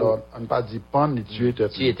 4 alors, on ne pas dit pan, ni tuer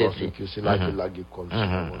tête li. Parce que c'est là que la école.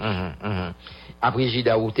 Après,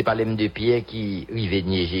 Judas, où tu parles de Pierre qui rivait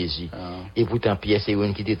nier Jésus. Et pourtant, Pierre, c'est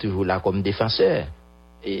un qui était toujours là comme défenseur.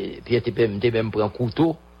 Et Pierre, tu même prend un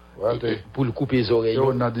couteau. Ouais, pour le couper les oreilles.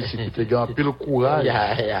 On a dit que tu as pile le courage.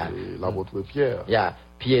 L'apôtre Pierre.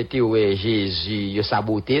 Pierre était ouais Jésus, il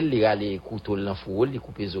saboté, il a les couteaux dans le four, il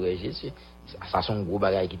coupe les oreilles Jésus. Ça sont gros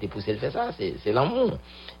bagaille qui te poussé le faire ça, c'est l'amour.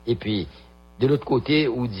 Et puis de l'autre côté,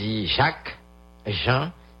 où dit Jacques,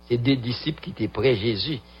 Jean, c'est deux disciples qui étaient près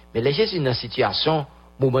Jésus. Mais les Jésus dans une situation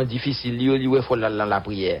moment difficile, il faut la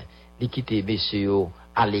prière. Il quitte messieurs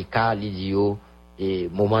à l'écart, il dit et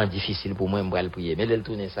moment difficile pour moi, je vais prier. Mais elle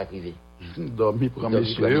tourne ça privé. Dormi pour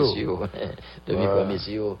messieurs. Dormi pour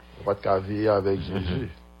messieurs. Pas de cavier avec Jésus.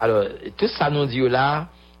 Alors, tout ça nous dit là,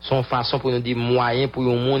 son façon pour nous dire moyen pour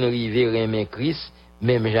un monde arriver à aimer Christ,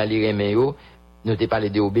 même j'allais aimer yo. Nous t'ai parlé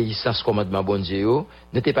d'obéissance commandement bon Dieu yo.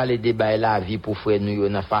 Nous t'ai parlé de bailler la vie pour frère nous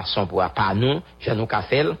une façon pour pas nous, j'en nous qu'a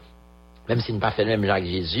fait. Même si nous pas fait même Jacques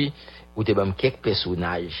Jésus, ou t'es même quelques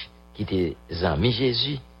personnages qui étaient amis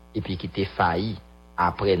Jésus et puis qui étaient failli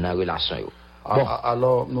après dans relation yo. Bon.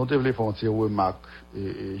 Alors, nous devons faire une petite remarque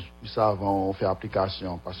et ça avant on fait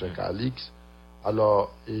application pasteur Calix.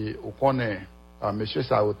 Alors, on connaît monsieur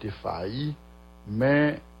ça a été failli,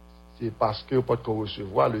 mais c'est parce que peut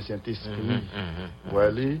recevoir le Saint-Esprit. Il a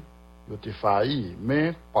été failli,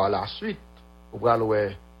 mais par la suite, on va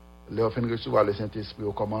recevoir le Saint-Esprit,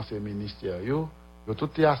 on commence le ministère, il a tout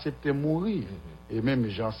accepté mourir. Et même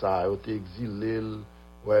gens ça a été exilé,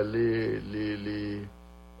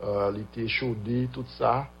 il était chaudé, tout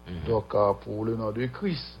ça. Donc, pour le nom de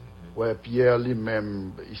Christ. Pierre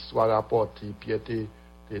lui-même, histoire rapportée, Pierre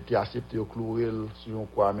était accepté au clouer sur un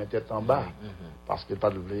croix, mais tête en bas. Parce qu'il n'a pas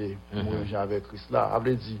de mourir avec Christ là.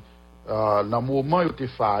 Il dit, dans le moment où il était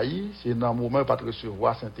failli, c'est dans le moment où il n'a pas de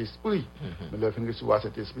recevoir Saint-Esprit. Mais le fait de recevoir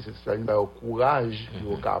Saint-Esprit, c'est ça, il a le courage,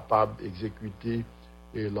 il est capable d'exécuter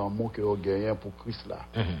l'amour qu'il a gagné pour Christ là.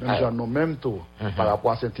 Même genre, nous même tout, par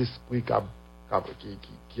rapport à Saint-Esprit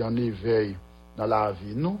qui en éveille dans la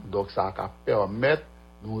vie, nous, donc ça va permettre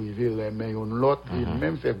de nous arriver à aimer l'autre et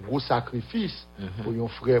même faire gros sacrifices pour un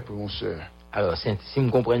frère, pour une soeur. Alors, si vous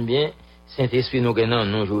comprenez bien, Saint-Esprit nous gagnons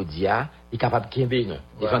nous aujourd'hui, il est capable de kimber nous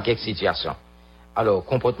devant quelques situations. Alors,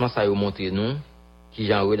 comportement ça nous montre nous qui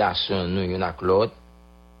j'ai en relation nous une avec l'autre,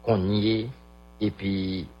 qu'on y est et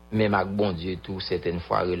puis même avec bon Dieu tout certaines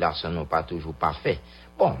fois relation nous pas toujours parfait.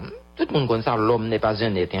 Bon, tout le monde connaît ça, l'homme n'est pas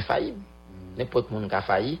un être infaillible. N'importe monde qui a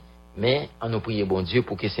failli, mais on nous prie bon Dieu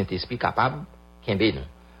pour que Saint-Esprit capable kimber nous.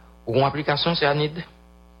 Ou une application c'est Anid?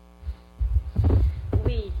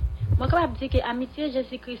 Oui. Moi capable dire que amitié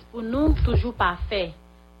Jésus-Christ pour nous toujours parfait.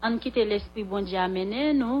 On quitte l'esprit bon Dieu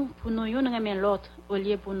amener nous pour nous yon remet l'autre au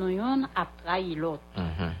lieu pour nous yon à trahir l'autre.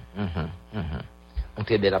 Une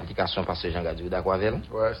très belle application parce que Jean Gadiou d'accord avec elle?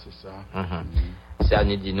 Ouais, c'est ça. C'est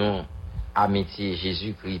Anid dit non amitié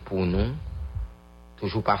Jésus-Christ pour nous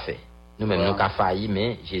toujours parfait. Nous-mêmes, nous avons failli,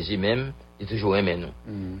 mais Jésus même, il toujours aimé nous.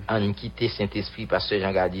 On quitte Saint-Esprit, parce que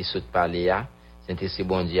Jean Gadi saute parler là, Saint-Esprit,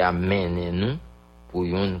 bon Dieu, amène nous pour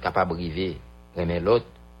nous capables de arriver à aimer l'autre,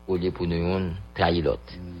 au lieu pour nous trahir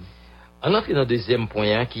l'autre. On entre dans le deuxième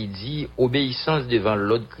point qui dit, obéissance devant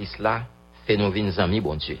l'autre Christ là, fait nous venir amis,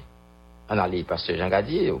 bon Dieu. On allait, parce que Jean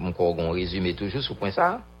Gadi, on résume toujours ce point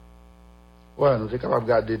ça. Ouais, nous sommes capables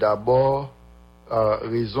de regarder d'abord,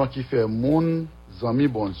 raison qui fait moun amis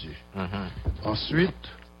bon Dieu. Ensuite,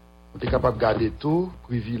 on est capable de garder tout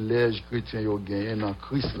privilège chrétien yo gagné dans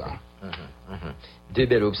Christ là. Deux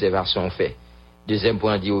belles observations fait. Deuxième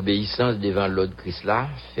point dit obéissance devant l'autre Christ là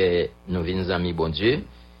fait nous venir amis bon Dieu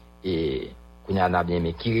et qu'on a bien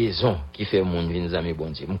mais qui raison qui fait moun venir amis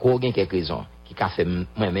bon Dieu. M'ko gen quelques raisons qui a fait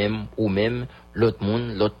moi-même ou même l'autre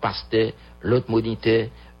monde, l'autre pasteur, l'autre moniteur,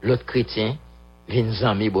 l'autre chrétien venir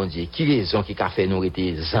amis bon Dieu. Qui raison qui a fait nous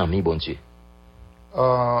être amis bon Dieu?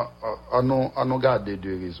 On garde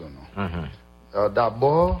deux raisons.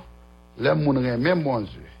 D'abord, les gens même bon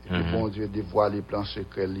Dieu. Et puis bon Dieu dévoile les plans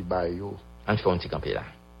secrets, les baillots. On fait un petit campé là.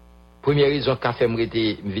 Première raison qu'a fait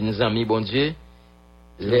venir amis bon Dieu,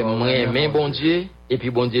 les même bon Dieu, et puis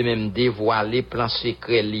bon Dieu même dévoile les plans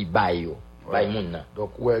secrets, les baillots.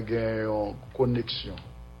 Donc, ouais, il y a une connexion.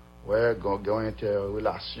 Ouais, il y a une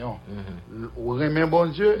interrelation. Ou même bon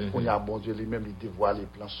Dieu, on y a bon Dieu lui-même, il dévoile les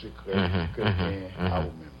plans secrets que à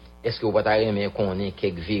vous-même. Est-ce que vous pouvez aimer qu'on ait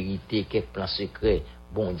quelques vérités, quelques plans secrets,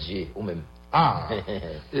 bon Dieu, ou même? Ah,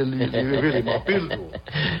 il révèle moi pile.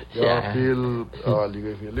 Il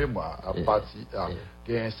révèle moi à partir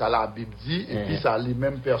ça la Bible dit et puis ça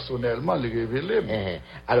lui-même personnellement le révèle.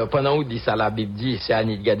 Alors pendant où dit ça la Bible dit, c'est à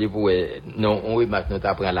nous garder pour non on remarque nous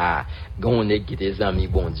t'apprend la gon qui tes amis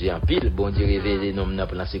bon Dieu en pile, bon Dieu révélé nom dans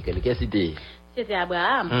plan secret. Qu'est-ce que c'était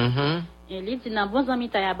Abraham. Et il dit dans bon ami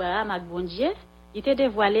Abraham avec bon Dieu. Il t'a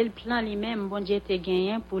dévoilé le plan lui-même, bon Dieu t'a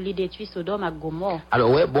gagné pour lui détruire Sodome et Gomorrhe.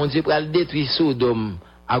 Alors ouais, bon Dieu pour le détruire Sodome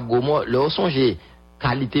et Gomorrhe, leur songer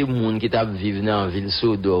qualité monde qui t'a vivre dans ville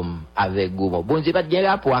Sodome avec Gomorrhe. Bon Dieu pas de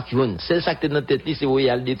rapport avec eux. C'est ça que dans tête c'est où il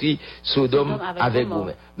a détruire Sodome avec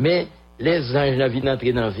Gomorrhe. Mais les anges viennent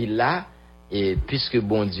entrer dans ville là et puisque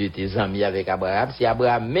bon Dieu était ami avec Abraham, c'est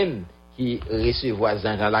Abraham même qui recevoir les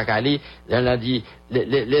anges dans la Cali, on dit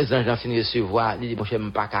les anges finissent recevoir, il dit mon cher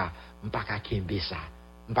m'pas ka kembe ça,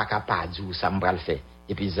 m'pas ka pas dire ça m'pa le faire.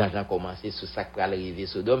 Et puis les anges ont commencé sur ça pour arriver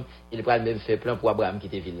Sodome, il va même faire plan pour Abraham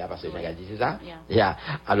quitter ville là parce que j'ai dit c'est ça. Yeah.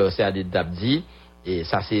 Alors c'est à dit et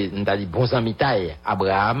ça c'est on t'a dit bons amis taille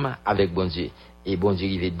Abraham avec bon Dieu. Et bon Dieu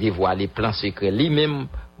il veut dévoiler plan secret lui-même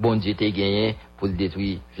bon Dieu t'a gagné pour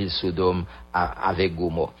détruire ville Sodome avec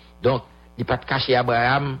Gomorrhe. Donc il pas cacher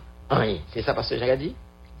Abraham rien. C'est ça parce que j'ai dit.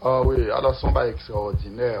 Ah oui, alors c'est pas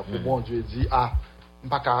extraordinaire. Pour bon Dieu dit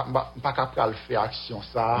pas qu'à le faire action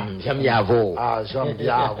ça. J'aime bien avoir. Ah, j'aime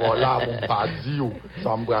bien avoir là mon pas dire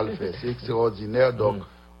ça me va le faire. C'est extraordinaire donc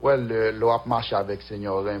ouais le marche avec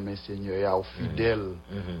Seigneur mais Seigneur est fidèle.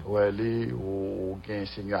 Ouais les ou gain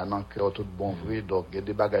Seigneur dans cœur tout bon vrai donc il y a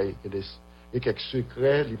des bagailles et quelques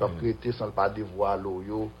secrets, il va prêter sans pas dévoiler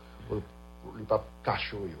yo, il pas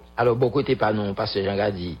cacher yo. Alors bon côté pas non parce que Jean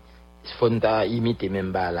dit faut nous imiter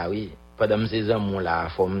même bas là oui. Pendant ces hommes là,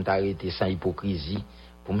 faut nous arrêter sans hypocrisie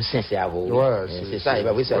pour me sincère avec vous. Ouais, c'est ça, il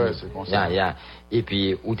va voir ça. Ouais, c'est comme ça. Et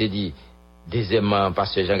puis où te dit deuxièmement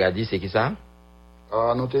parce que Jean dit c'est qui ça?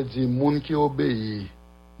 Nous te dit monde qui obéit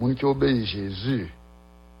Jésus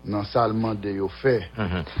non seulement de yo fait.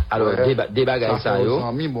 Alors des bagages ça yo.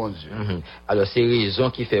 Amis bon Dieu. Alors c'est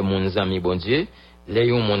raison qui fait mon ami bon Dieu. Les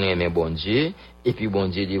yon mon aimé bon Dieu et puis bon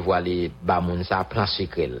Dieu dévoile ba moun ça plan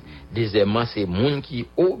secret. Deuxièmement c'est moun qui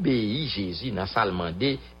obéit Jésus dans seulement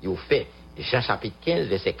de yo fait. Jean chapitre 15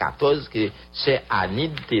 verset 14 que c'est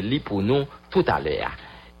Anid te lit pour nous tout à l'heure.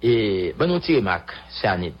 Et ben nous tire Marc, c'est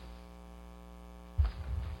Anid.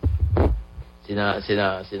 C'est dans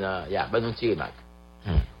ben nous tire Marc.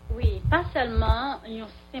 Oui, pas seulement une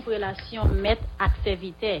simple relation maître avec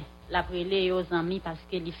serviteur, la prélé aux amis parce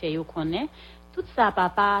que il fait yo connaît. Tout ça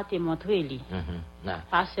papa te montré lui.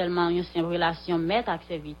 Pas seulement une simple relation maître avec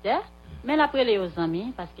serviteur, mais la prélé aux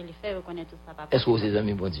amis parce que il fait reconnaître tout ça papa. Est-ce que vous êtes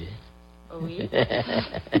amis bon Dieu? Oui.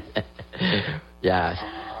 Yeah.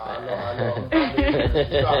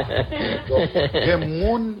 Il y a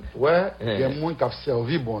monde qui a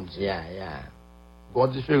servi bon Dieu. Yeah. Il y a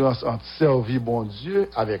une différence entre servir bon Dieu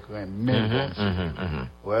avec un même bon Dieu.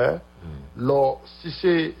 Ouais. Alors, si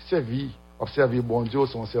c'est servir bon Dieu,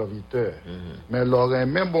 son serviteur. Mais leur un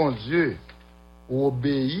même bon Dieu,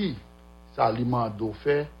 obéit, ça alimente d'eau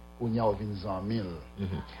fait, pour y avoir une zamille.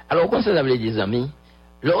 Alors, comment ça veut dire des amis?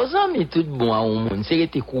 Leurs amis tout bon à un monde, c'est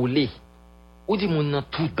été coulé. Ou dit moun nan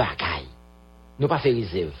tout bagaille. Nous pas faire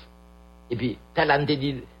réserve. Et puis, talent te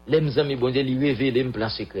dit, les amis bon Dieu, li révèle un plan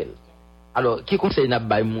secret. Alors, qui conseille n'a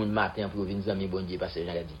pas moun matin pour venir amis bon Dieu parce que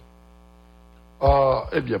j'ai dit?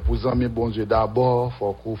 Eh bien, pour les amis bon Dieu, d'abord,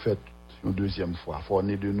 faut qu'on fasse une deuxième fois. Faut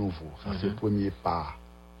naître de nouveau. Ça, c'est le premier pas.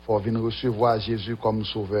 Faut venir recevoir Jésus comme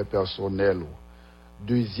sauveur personnel.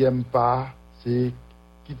 Deuxième pas, c'est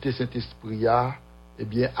quitter cet esprit eh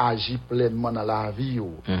bien, agir pleinement dans la vie.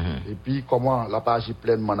 Et puis, comment la pas agir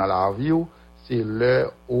pleinement dans la vie, c'est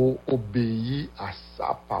l'heure où obéir à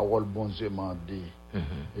sa parole, bon Dieu m'a dit.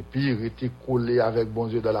 Et puis, rester collé avec bon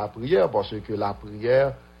Dieu dans la prière, parce que la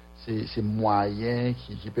prière, c'est moyen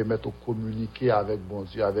qui permet de communiquer avec bon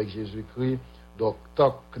Dieu, avec Jésus-Christ. Donc,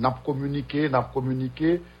 tant que nous communiquer ou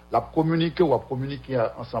communiquer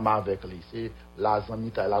ensemble avec lui. C'est la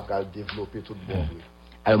zamite qui a développé tout bon Dieu.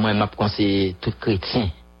 Alors moi, je conseille tout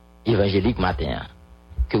chrétien évangélique matin,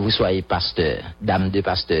 que vous soyez pasteur, dame de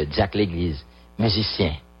pasteur, diacre l'église,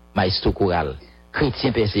 musicien, maestro choral,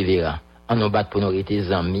 chrétien persévérant, on nous bat pour nous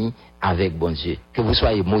être amis avec bon Dieu. Que vous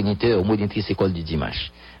soyez moniteur ou monitrice école du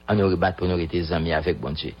dimanche, on nous bat pour nous être amis avec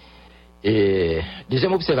bon Dieu. Et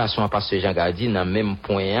deuxième observation, pasteur Jean Gardi, dans le même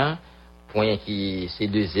point qui c'est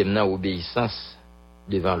deuxième dans obéissance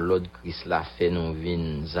devant l'ordre Christ là fait nous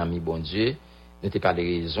vins amis bon Dieu. Nous t'ai pas des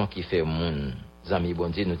raisons qui fait mon amis bon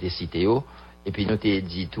Dieu nous t'ai cité yo et puis nous t'ai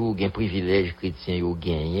dit tout gain privilège chrétien yo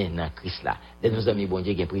gagné dans Christ là. Nos amis bon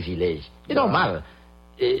Dieu gain privilège. C'est normal.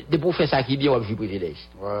 Et de pour faire ça qui bien on vit privilège.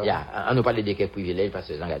 On nous parle de quel privilège parce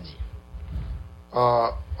que Jean a dit.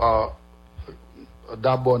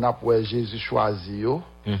 D'abord n'a pas Jésus choisi yo.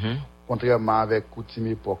 Contrairement avec coutume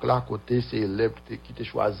époque là côté c'est élève qui te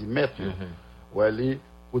choisi maître. Ouais,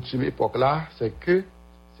 coutume époque là c'est que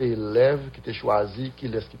c'est l'élève qui t'a choisi, qui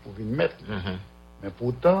laisse qui pouvait mettre. Mais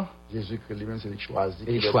pourtant, Jésus-Christ lui-même, c'est lui qui choisit.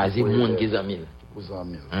 Il choisit le monde qui est amis.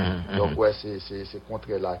 Donc, ouais, c'est le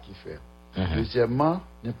contraire là qui fait. Deuxièmement,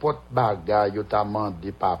 n'importe bagaille, tu as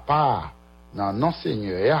demandé papa, non,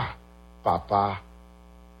 Seigneur, papa,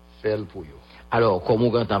 fait le pour vous. Alors, comme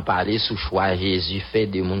on entend parler sous choix Jésus fait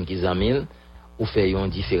des monde qui est amis, ou fait une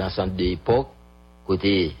différence entre deux époques,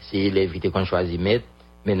 côté, c'est l'élève qui t'a choisi mettre,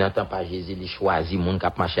 Mais dans temps pas Jésus, il choisit monde qui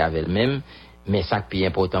a marché avec elle-même. Mais ça qui est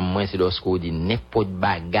important moi c'est lorsqu'on dit n'importe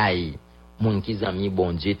bagaille monde qui amis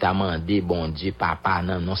bon Dieu t'a mandé bon Dieu papa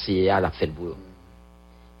non c'est à la fait pour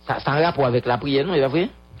ça en rapport avec la prière non, c'est vrai?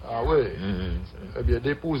 Ah oui. Eh bien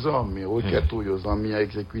d'épouse mais requête aux amis à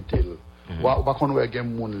exécuter. Par contre ouais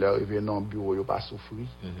gen monde là revient dans bureau yo pas souffrir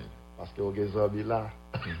parce que les amis là.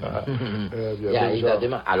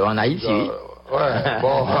 Exactement. Alors en Haïti oui. Ouais,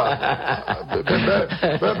 bon,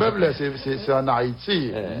 même là, c'est en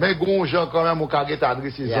Haïti. Mais gros gens, quand même, au carré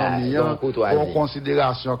adressé ses amis, en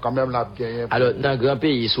considération, quand même, la gagné. Alors, dans le grand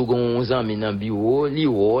pays, sous gros amis, dans le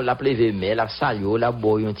bureau, la plève, mais la salle, la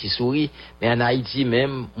boy, un petit souris. Mais en Haïti,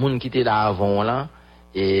 même, moun qui était là avant, là,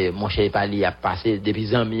 et mon cher Pali a passé, depuis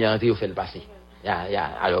les amis, il fait le passer.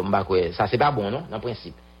 Alors, ça, c'est pas bon, non, dans le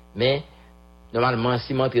principe. Mais, normalement,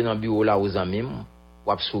 si m'entre dans le bureau, là, aux amis,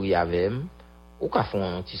 ou sourire avec eux, ou qu'à font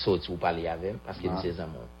un petit saut pour parler avec parce que c'est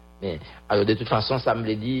amour. Mais alors de toute façon ça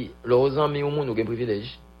me dit leurs amis au monde ont un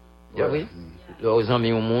privilège. Oui. Leurs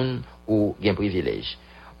amis au monde ont un privilège.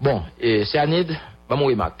 Bon, c'est Anid, ba mon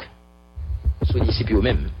remarque. Sur disciple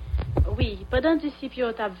même. Oui, pendant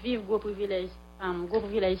disciple tu vivre gros privilège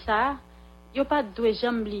ça, yo pas doit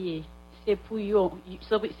jamais oublier. C'est pour yo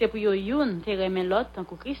youn te remet l'autre tant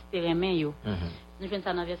que Christ te remet yo. Nous faisons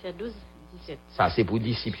ça dans verset 12. Ça c'est pour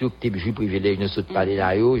disciples que tu joues privilège nous saute parler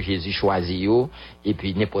là yo Jésus choisit yo et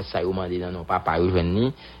puis n'importe ça yo mandé dans nos papa yo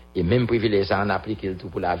joindre et même privilège ça on applique le tout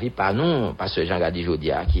pour la vie pas non parce que Jean Gadi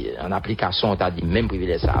Jodia qui en application on t'a dit même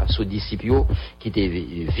privilège ça sous disciples qui te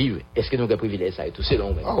vivre est-ce que nous avons privilège ça et tout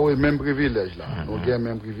selon ah oui même privilège là nous avons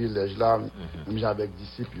même privilège là même avec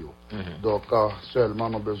disciples donc seulement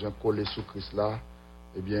nous avons besoin de coller sous Christ là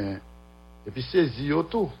et bien et puis saisir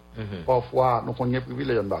tout. Parfois, nous avons un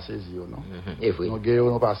privilège de ne pas saisir, non? Nous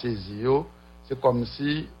n'avons pas saisir. C'est comme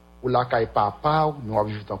si, ou la caille papa, nous avons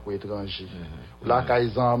vécu tant qu'étranger. Ou la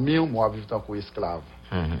caille amis, nous avons vécu tant qu'esclave.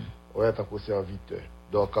 Ou tant que serviteur.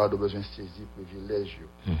 Donc, nous avons besoin de saisir privilège.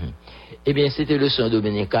 Eh bien, c'était le leçon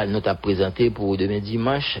dominicale nous t'a présenté pour demain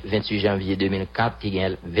dimanche, 28 janvier 2024, qui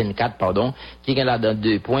gagne là dans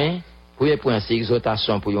 2 points. Premier point, c'est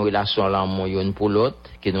exhortation pour une relation l'amour une pour l'autre,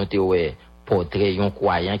 que nous te portrait un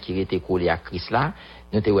croyant qui était collé à Christ là,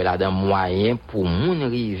 nous te là dans moyen pour moun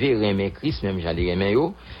river aimer Christ même j'allais aimer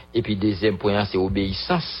yo. Et puis deuxième point, c'est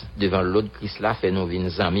obéissance devant l'autre Christ là fait nous vinn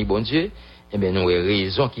amis bon Dieu. Et bien nous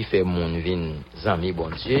raison qui fait moun vinn amis bon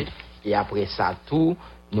Dieu et après ça tout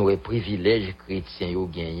nous avons privilège chrétien yo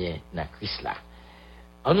gagné dans Christ là.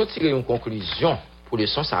 On nous tirer une conclusion pour le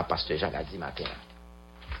son ça pasteur Jacques a dit matin.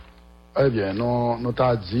 Eh bien, nous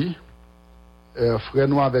t'a dit, frère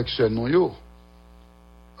nous avec ce nous yo,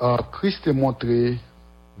 Christ a montré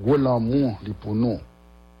gros l'amour pour nous.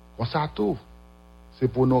 Comme ça tout, c'est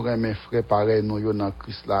pour nous remettre frère pareil nous yo dans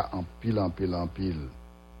Christ là en pile.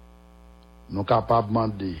 Nous capables de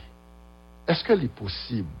demander, est-ce que c'est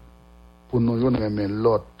possible pour nous yo remettre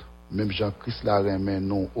l'autre, même Jean-Christ là remet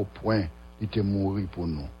nous au point il te mourir pour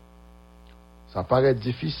nous. Ça paraît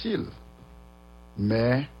difficile,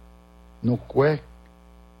 mais nous croyons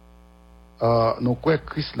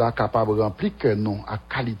Christ là capable de remplir que nous à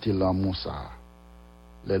qualité l'amour ça.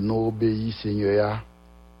 Les nous obéis Seigneur,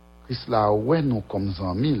 Christ là ouais nous comme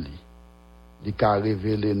amis il a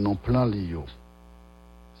révélé nos plans lio.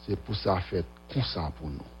 C'est pour ça fait comme ça pour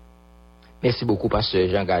nous. Merci beaucoup pasteur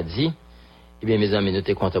Jean Gadi. Eh bien mes amis, nous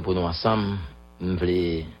sommes contents pour nous ensemble. Je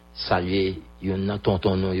voulais saluer un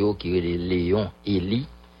tonton nous qui est Léon Eli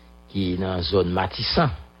qui est dans la zone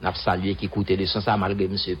Matissan. N'a salué qui écoutait le son ça malgré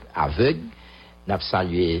monsieur aveugle. N'a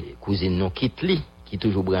salué cousine non Kitli qui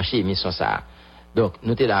toujours branché émission ça. Donc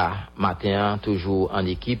nous étions là matin toujours en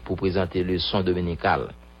équipe pour présenter le son dominical.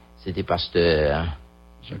 C'était pasteur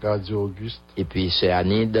Jean-Gadi Auguste et puis sœur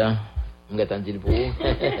Anid on va attendre pour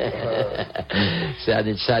c'est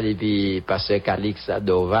Anid Charles et puis pasteur Calix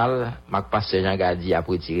Dorval, pasteur Jean-Gadi a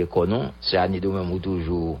retiré Conon, sœur Anid même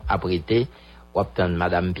toujours apprêté. Ou attendre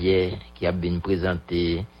madame Pierre qui a bien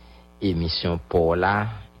présenté émission Paula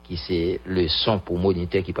qui c'est le son pour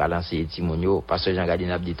moniteur qui parle lancer Timonio pasteur Jean Gadi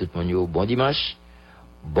n'a dit tout le monde bon dimanche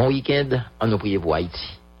bon week-end on nous prie pour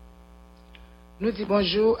Haïti. Nous disons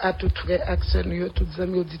bonjour à tous frères actionnaires tous les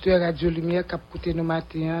amis auditeurs Radio Lumière qui écoutent nos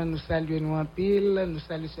matins nous saluons nous en pile nous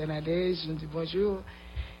saluons Sœur Nadège nous disons bonjour.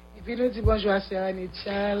 Et puis nous disons bonjour à Sœur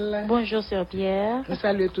Anichal. Bonjour Sœur Pierre. Nous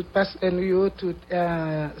saluons tous les pasteurs, tous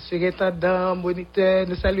les surintendants, moniteurs,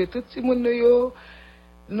 nous saluons tous les gens.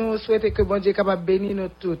 Nous souhaitons que bon Dieu capable bénir nous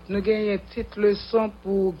tous. Nous gagnons une petite leçon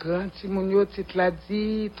pour grand Timonio, titre l'a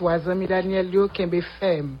dit, 3 amis Daniel yo kembe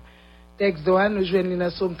ferme. Texte de nous joignons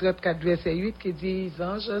dans Somme 34 verset 8 qui dit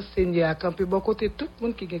anges Seigneur a campé bon côté tout le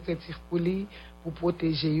monde qui est craintif pour lui pour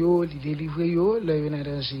protéger yo, li délivrer yo, là yo dans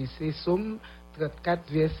danger. C'est Somme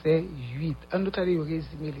 34 verset 8. On nous allons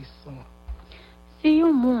résumer les sons. Si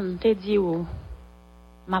un monde te dit ou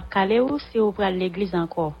m'a calé ou si ou pral l'église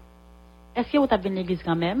encore. Est-ce que vous avez l'église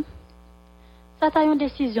quand même? Ça t'a une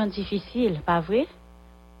décision difficile, pas vrai?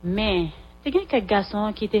 Mais c'est quelques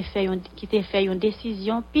garçons qui t'a fait une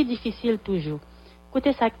décision plus difficile toujours.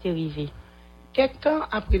 Écoutez ça qui t'est arrivé. Quelque temps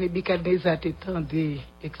après Nebuchadnezzar t'étendait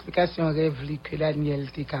explication rêve que Daniel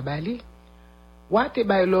t'est kabali, ou te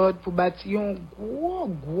bay l'ordre pour bâtir un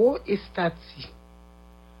gros estati.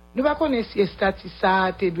 Nous ne connaissons pas si estati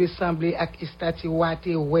ça te doit sembler à estati ou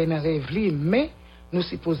te ouais dans rêve li, mais nous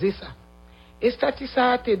supposons ça. Estati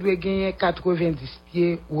ça te doit gagner 90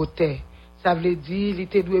 pieds hauteur. Ça veut dire il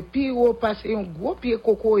te doit pire passer un gros pied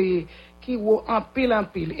coco qui en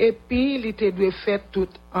pile et puis il te doit faire tout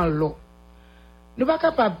en l'eau. Nous pas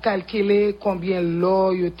capable de calculer combien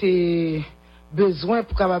l'eau y a besoin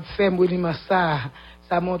pour capable faire monument ça.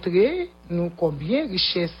 Ça montre nous combien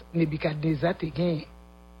richesse Nebuchadnezzar te gagne.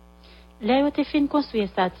 Là yo te fin construire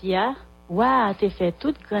statia, wa te fait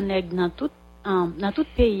tout grand nèg dans tout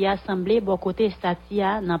pays assemblé bon côté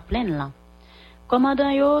statia dans plein lan.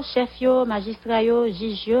 Commandant yo, chef yo, magistrat yo,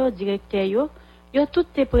 juge yo, directeur yo tout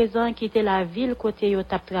te présent quitter la ville côté yo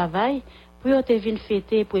tap travail pour yo te vinn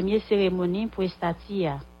fêter première cérémonie pour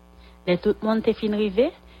statia. Là tout le monde te fin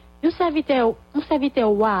rivé, un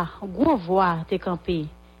serviteur wa, gros voix te campé.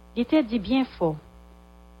 Il te dit bien fort.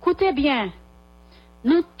 Écoutez bien.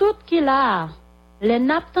 Nous tout qui là, les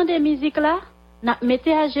nappes de musique là, n'a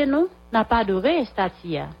mettez à genoux, n'a pas adoré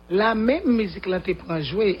statia. La même musique là te prend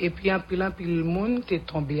jouer et puis en pile monde te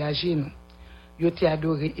tombé à genoux. Yo te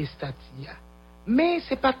adoré statia. Mais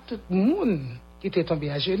c'est pas tout le monde qui te tombé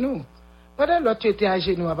à genoux. Pendant l'autre était à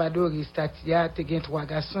genoux à adoré statia, te gen 3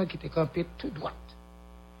 garçons qui te campé tout droit.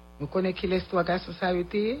 Nous connaissons qui les 3 garçons ça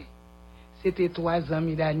été? C'était 3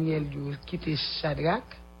 amis Daniel qui étaient Shadrach,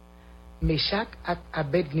 Meshach et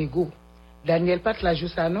Abednego. Daniel pas la joue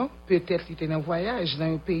ça non, peut-être qu'il était en voyage dans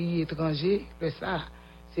un pays étranger, ça.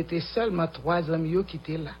 C'était seulement 3 amis qui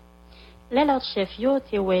étaient là. Les autres chefs yo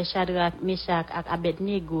te ouais Shadrach, Meshach et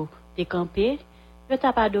Abednego te campé, yo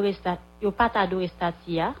pas adoré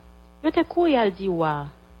statia, yo te couru al di wa.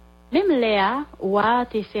 Même Léa wa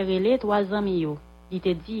te fait relé 3 amis yo, il te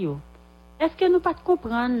dit yo. Est-ce que nous pas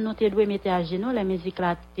comprendre nous te doit mettre à genoux la musique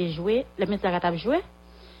là te jouer, la musique là t'a joué?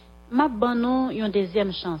 M'a ban nou une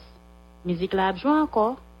deuxième chance. Musique là joué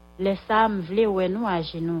encore, les sam vle ouais nous à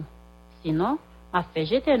genoux. Sinon, m'a fait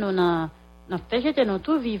jeter nous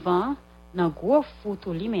tout vivant dans gros fou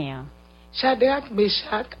tout liméen. Shadrach,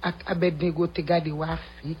 Meshach et Abednego te gardé wa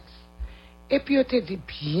fixe. Et puis yo te dit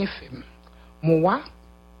bien fait. Moi,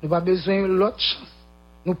 nous pas besoin l'autre chance.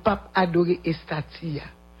 Nous pas adorer estatia.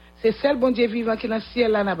 C'est seul bon Dieu vivant qui dans le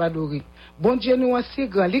ciel là n'a pas adoré. Bon Dieu nous assez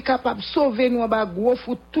grand, il est capable de sauver nous en bas gros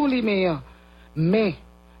fou tout les meilleurs. Mais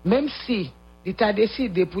même si il t'a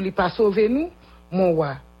décidé pour lui pas sauver nous, mon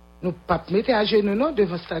roi, nous pas mettre à genoux non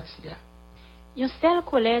devant statia. Yon seul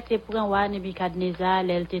colère te prend wa Nebuchadnezzar,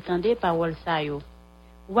 elle t'étendait parole ça yo.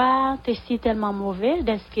 Wa te si tellement mauvais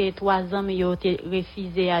dès que 3 hommes yo te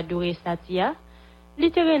refusé adorer statia.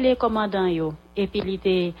 Littéralement commandant yo et puis il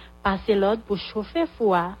te passé l'ordre pour chauffer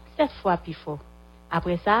foi 7 fois plus fort.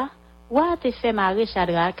 Après ça, wa te fait marrer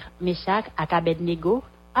Shadrach, Meshach et Abednego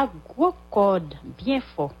à gros corde bien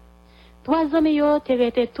fort. 3 hommes yo te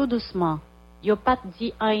rete tout doucement. Yo pas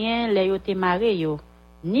dit rien les yo te marrer yo,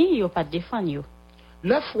 ni yo pas défendre yo.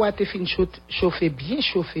 Le foi te fin chauffer bien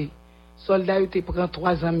chauffé. Soldat yo te prend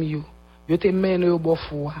 3 hommes yo te mène au bon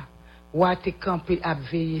foi. Wa te campé à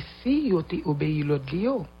veiller si yo te obéi l'ordre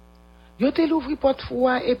yo. Yo te l'ouvri porte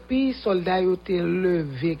foi et puis soldat yo te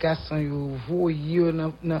levé garçon yo voye yo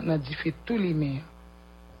nan di fait tout li men.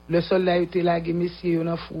 Le soldat yo te lage monsieur yo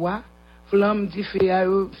nan foi, flamme di fait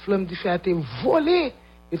a te volé,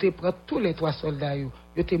 yo te prend tous les 3 soldats yo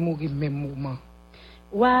te mouri même moment.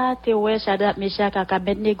 Wa te ouais Shadrach, Meshach et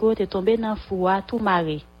Abednego te tombé dans foi tout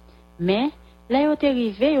maré. Mais là yo te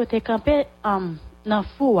rivé, yo te campé dans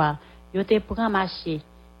foi. Yo te prend marché.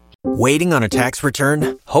 Waiting on a tax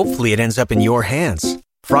return? Hopefully it ends up in your hands.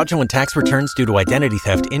 Fraudulent tax returns due to identity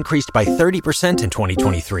theft increased by 30% in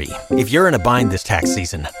 2023. If you're in a bind this tax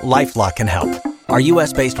season, LifeLock can help. Our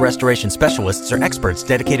U.S.-based restoration specialists are experts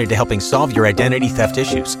dedicated to helping solve your identity theft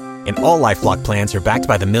issues. And all LifeLock plans are backed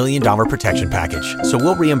by the $1 Million Protection Package. So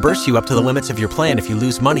we'll reimburse you up to the limits of your plan if you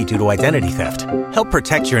lose money due to identity theft. Help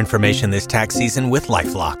protect your information this tax season with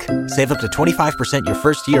LifeLock. Save up to 25% your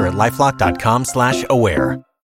first year at LifeLock.com/aware.